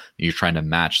receipts. And you're trying to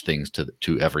match things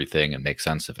to everything and make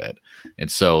sense of it.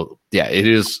 And so, yeah, it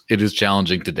is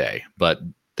challenging today, but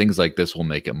things like this will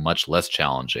make it much less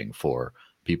challenging for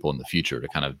people in the future to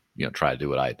kind of try to do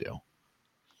what I do.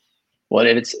 Well,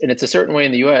 it's a certain way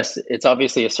in the U.S. It's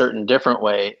obviously a certain different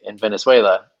way in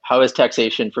Venezuela. How is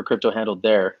taxation for crypto handled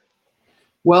there?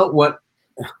 Well,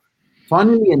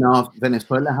 funnily enough,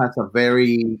 Venezuela has a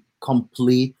very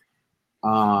complete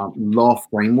law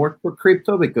framework for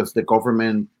crypto, because the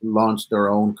government launched their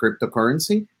own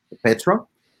cryptocurrency, Petro.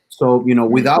 So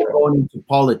without going into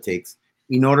politics,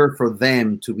 in order for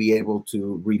them to be able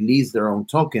to release their own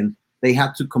token, they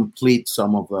had to complete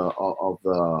some of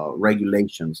the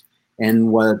regulations.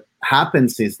 And what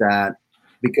happens is that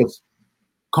because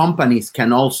companies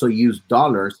can also use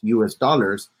dollars, US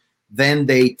dollars, then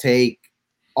they take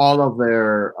all of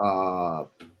their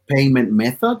payment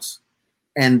methods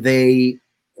and they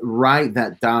write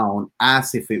that down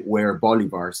as if it were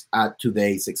bolivars at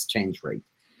today's exchange rate.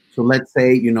 So let's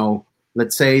say,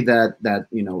 let's say that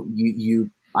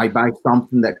I buy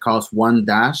something that costs one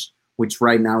Dash, which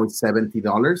right now is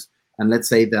 $70, and let's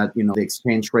say that the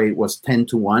exchange rate was 10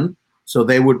 to 1. So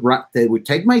they would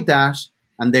take my Dash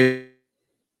and they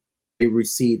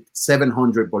received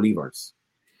 700 bolivars.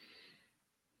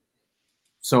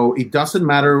 So it doesn't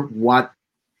matter what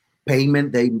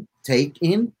payment they take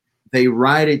in, they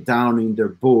write it down in their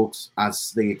books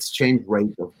as the exchange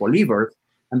rate of bolivars.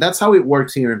 And that's how it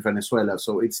works here in Venezuela.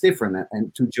 So it's different.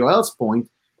 And to Joel's point,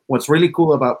 what's really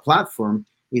cool about Platform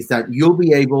is that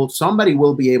somebody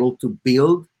will be able to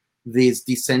build this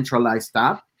decentralized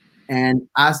app. And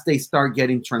as they start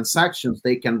getting transactions,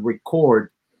 they can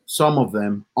record some of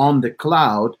them on the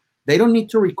cloud. They don't need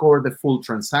to record the full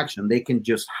transaction. They can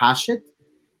just hash it.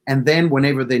 And then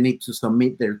whenever they need to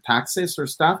submit their taxes or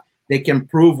stuff, they can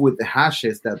prove with the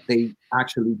hashes that they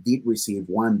actually did receive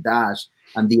one Dash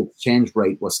and the exchange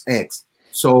rate was X.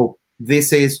 So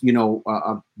this is,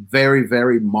 a very,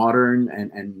 very modern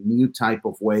and new type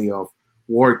of way of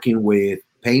working with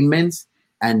payments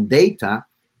and data.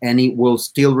 And it will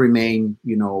still remain,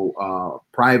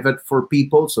 private for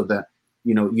people so that,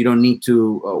 you don't need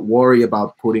to worry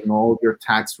about putting all your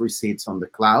tax receipts on the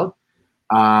cloud.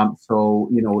 So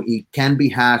it can be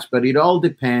hashed, but it all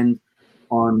depends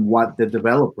on what the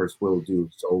developers will do.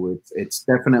 So it's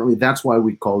definitely, that's why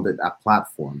we called it a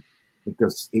platform,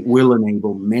 because it will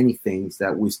enable many things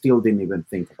that we still didn't even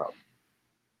think about.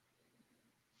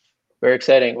 Very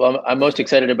exciting. Well, I'm most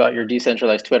excited about your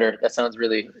decentralized Twitter. That sounds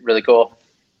really, really cool.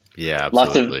 Yeah,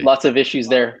 absolutely. Lots of issues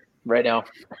there right now.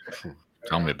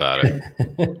 Tell me about it.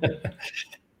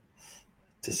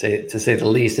 To say the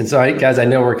least. And so, guys, I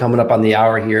know we're coming up on the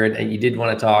hour here, and you did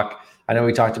want to talk. I know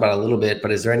we talked about it a little bit,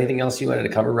 but is there anything else you wanted to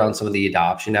cover around some of the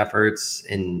adoption efforts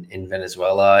in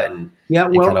Venezuela and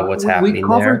kind of what's happening there? We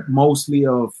covered mostly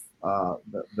of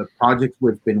the projects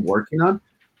we've been working on,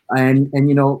 and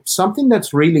something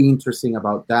that's really interesting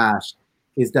about Dash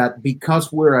is that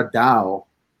because we're a DAO,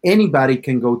 anybody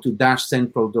can go to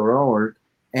dashcentral.org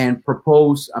and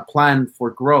propose a plan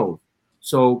for growth.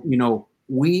 So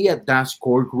we at Dash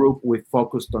Core Group, we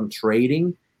focused on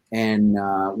trading and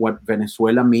what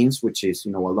Venezuela means, which is, a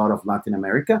lot of Latin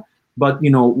America. But,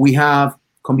 we have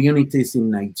communities in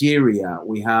Nigeria.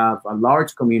 We have a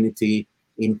large community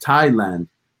in Thailand.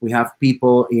 We have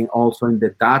people also in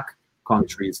the DACH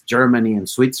countries, Germany and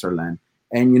Switzerland.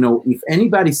 And, if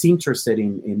anybody's interested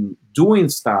in doing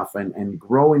stuff and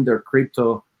growing their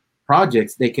crypto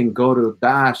projects, they can go to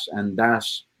Dash and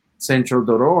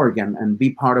dashcentral.org and be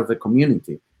part of the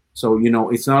community. So,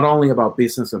 it's not only about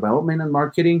business development and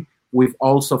marketing. We've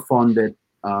also funded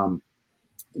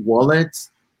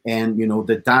wallets, and,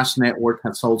 the Dash network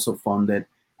has also funded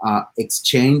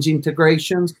exchange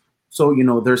integrations. So,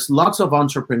 there's lots of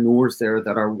entrepreneurs there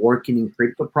that are working in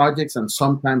crypto projects, and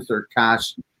sometimes they're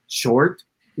cash short.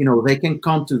 They can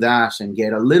come to Dash and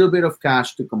get a little bit of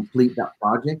cash to complete that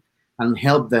project and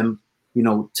help them,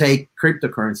 take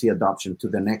cryptocurrency adoption to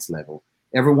the next level.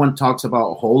 Everyone talks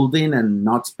about holding and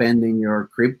not spending your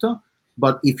crypto,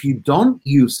 but if you don't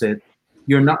use it,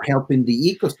 you're not helping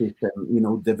the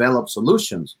ecosystem, develop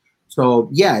solutions. So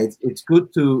yeah, it's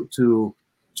good to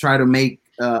try to make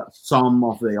some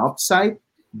of the upside,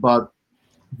 but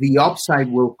the upside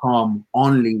will come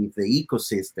only if the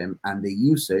ecosystem and the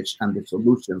usage and the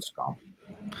solutions come.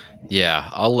 Yeah,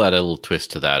 I'll add a little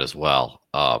twist to that as well.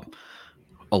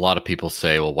 A lot of people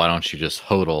say, well, why don't you just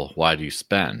hodl? Why do you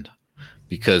spend?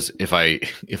 Because if I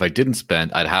didn't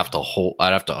spend, I'd have to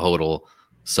hodl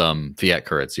some fiat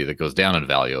currency that goes down in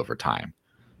value over time.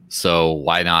 So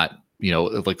why not,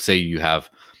 like say you have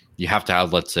to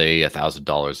have, let's say,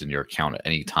 $1,000 in your account at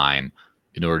any time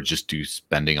in order to just do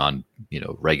spending on,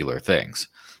 regular things.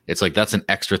 It's like, that's an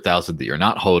extra 1,000 that you're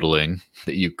not hodling,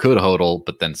 that you could hodl,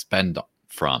 but then spend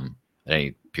from at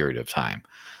any period of time.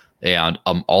 And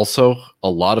also a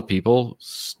lot of people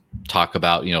talk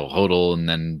about, hodl and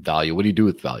then value. What do you do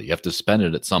with value? You have to spend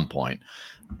it at some point.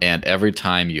 And every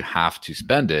time you have to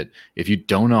spend it, if you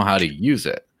don't know how to use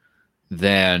it,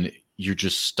 then you're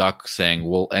just stuck saying,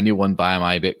 will anyone buy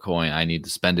my Bitcoin? I need to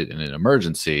spend it in an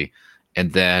emergency.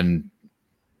 And then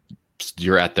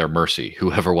you're at their mercy.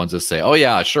 Whoever wants to say, oh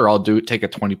yeah, sure, I'll take a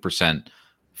 20%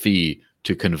 fee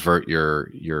to convert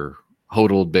your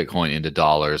hodled Bitcoin into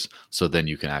dollars, so then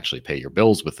you can actually pay your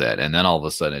bills with it. And then all of a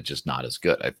sudden it's just not as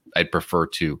good. I'd prefer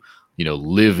to,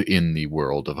 live in the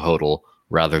world of hodl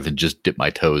rather than just dip my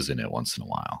toes in it once in a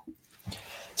while.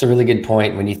 It's a really good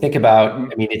point. When you think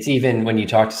about, it's even when you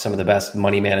talk to some of the best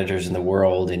money managers in the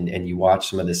world and you watch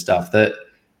some of this stuff, that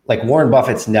like Warren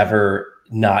Buffett's never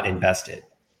not invested.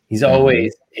 He's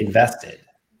always invested,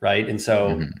 right? And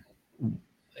so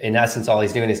in essence, all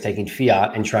he's doing is taking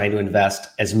fiat and trying to invest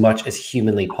as much as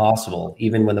humanly possible.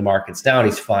 Even when the market's down,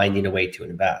 he's finding a way to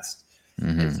invest.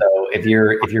 Mm-hmm. So if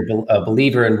you're a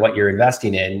believer in what you're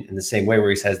investing in the same way where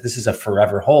he says, this is a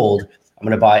forever hold, I'm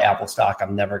going to buy Apple stock,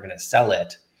 I'm never going to sell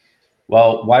it.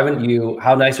 Well, why wouldn't you?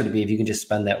 How nice would it be if you can just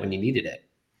spend that when you needed it,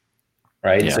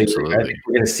 right? Yeah, so we're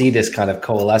going to see this kind of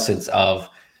coalescence of,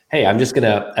 hey, I'm just going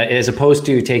to, as opposed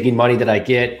to taking money that I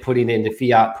get, putting it into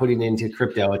fiat, putting it into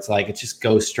crypto, it's like it just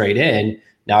goes straight in.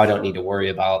 Now I don't need to worry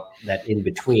about that in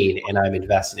between, and I'm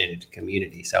investing it into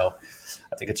community. So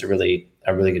I think it's a really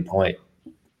good point.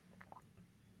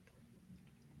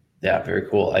 Yeah, very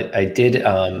cool. I did.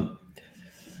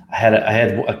 I had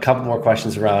a couple more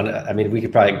questions around. I mean, we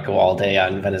could probably go all day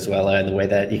on Venezuela and the way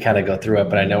that you kind of go through it,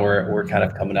 but I know we're kind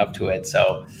of coming up to it.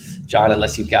 So, John,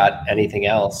 unless you've got anything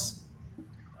else,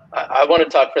 I want to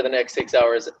talk for the next 6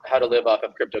 hours how to live off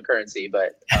of cryptocurrency,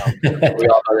 but we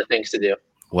all have other things to do.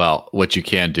 Well, what you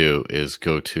can do is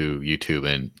go to YouTube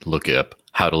and look up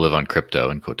how to live on crypto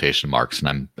in quotation marks, and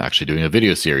I'm actually doing a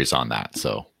video series on that.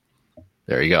 So.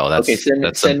 There you go. Okay.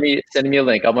 Send me a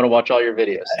link. I'm gonna watch all your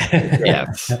videos. Yeah,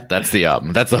 that's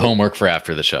the homework for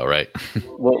after the show, right?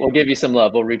 We'll give you some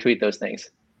love. We'll retweet those things.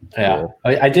 Yeah, cool.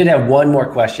 I did have one more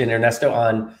question, Ernesto,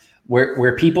 on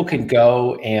where people can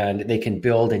go and they can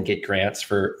build and get grants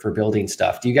for building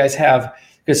stuff. Do you guys have?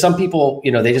 Because some people,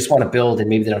 they just want to build and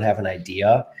maybe they don't have an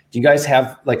idea. Do you guys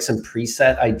have like some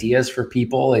preset ideas for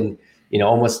people and?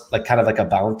 Almost like kind of like a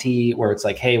bounty where it's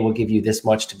like, hey, we'll give you this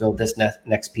much to build this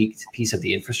next piece of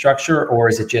the infrastructure? Or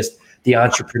is it just the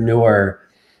entrepreneur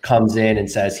comes in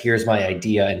and says, here's my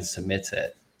idea and submits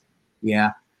it?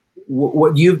 Yeah.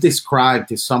 What you've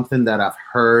described is something that I've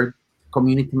heard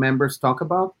community members talk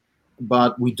about,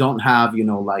 but we don't have,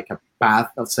 like a path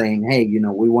of saying, hey,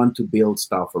 we want to build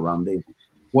stuff around it.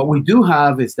 What we do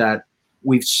have is that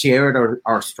we've shared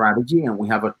our strategy and we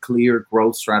have a clear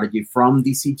growth strategy from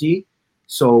DCG.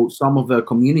 So some of the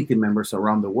community members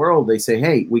around the world, they say,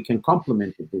 hey, we can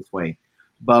complement it this way.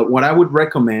 But what I would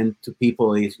recommend to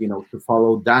people is, to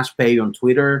follow DashPay on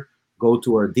Twitter, go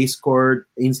to our Discord,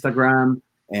 Instagram,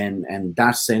 and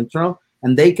Dash Central,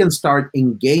 and they can start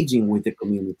engaging with the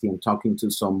community and talking to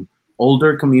some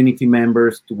older community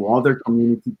members, to other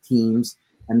community teams,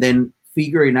 and then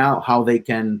figuring out how they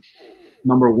can,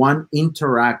 number one,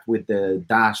 interact with the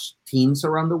Dash teams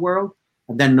around the world.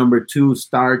 And then number two,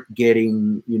 start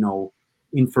getting,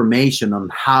 information on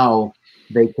how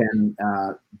they can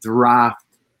draft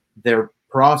their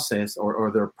process or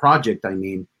their project,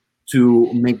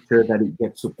 to make sure that it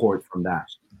gets support from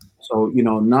Dash. So,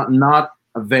 not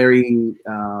a very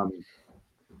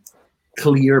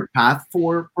clear path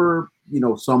for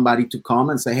somebody to come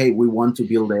and say, hey, we want to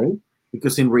build A,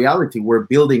 because in reality, we're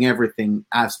building everything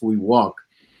as we walk.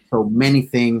 So many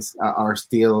things are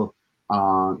still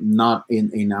not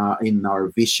in our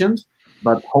visions,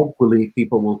 but hopefully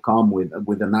people will come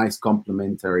with a nice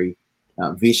complementary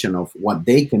vision of what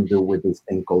they can do with this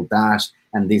thing called Dash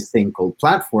and this thing called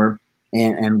platform,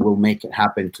 and we'll make it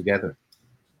happen together.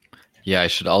 Yeah, I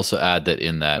should also add that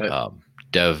in that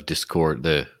dev Discord,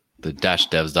 the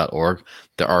dashdevs.org,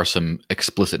 there are some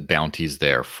explicit bounties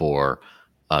there for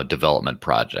development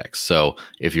projects. So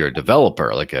if you're a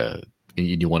developer,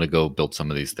 you want to go build some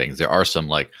of these things, there are some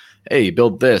like, hey,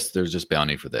 build this, there's just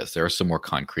bounty for this. There are some more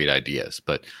concrete ideas.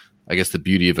 But I guess the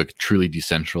beauty of a truly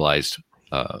decentralized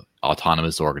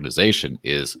autonomous organization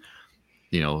is,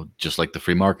 just like the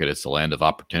free market, it's the land of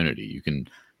opportunity. You can,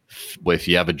 if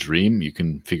you have a dream, you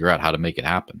can figure out how to make it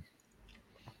happen.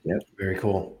 Yeah, very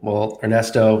cool. Well,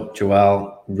 Ernesto,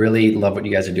 Joel, really love what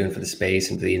you guys are doing for the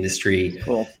space and for the industry.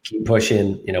 Cool. Keep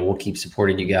pushing. We'll keep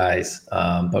supporting you guys.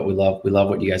 But we love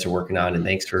what you guys are working on. And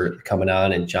thanks for coming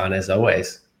on. And John, as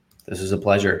always, this was a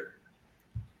pleasure.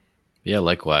 Yeah,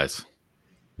 likewise.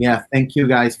 Yeah, thank you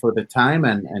guys for the time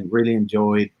and really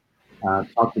enjoyed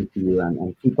talking to you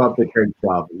and keep up the great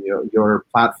job. Your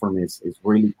platform is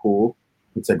really cool.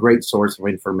 It's a great source of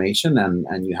information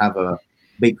and you have a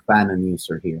big fan and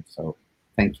user here. So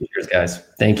thank you. Cheers, guys.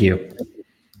 Thank you.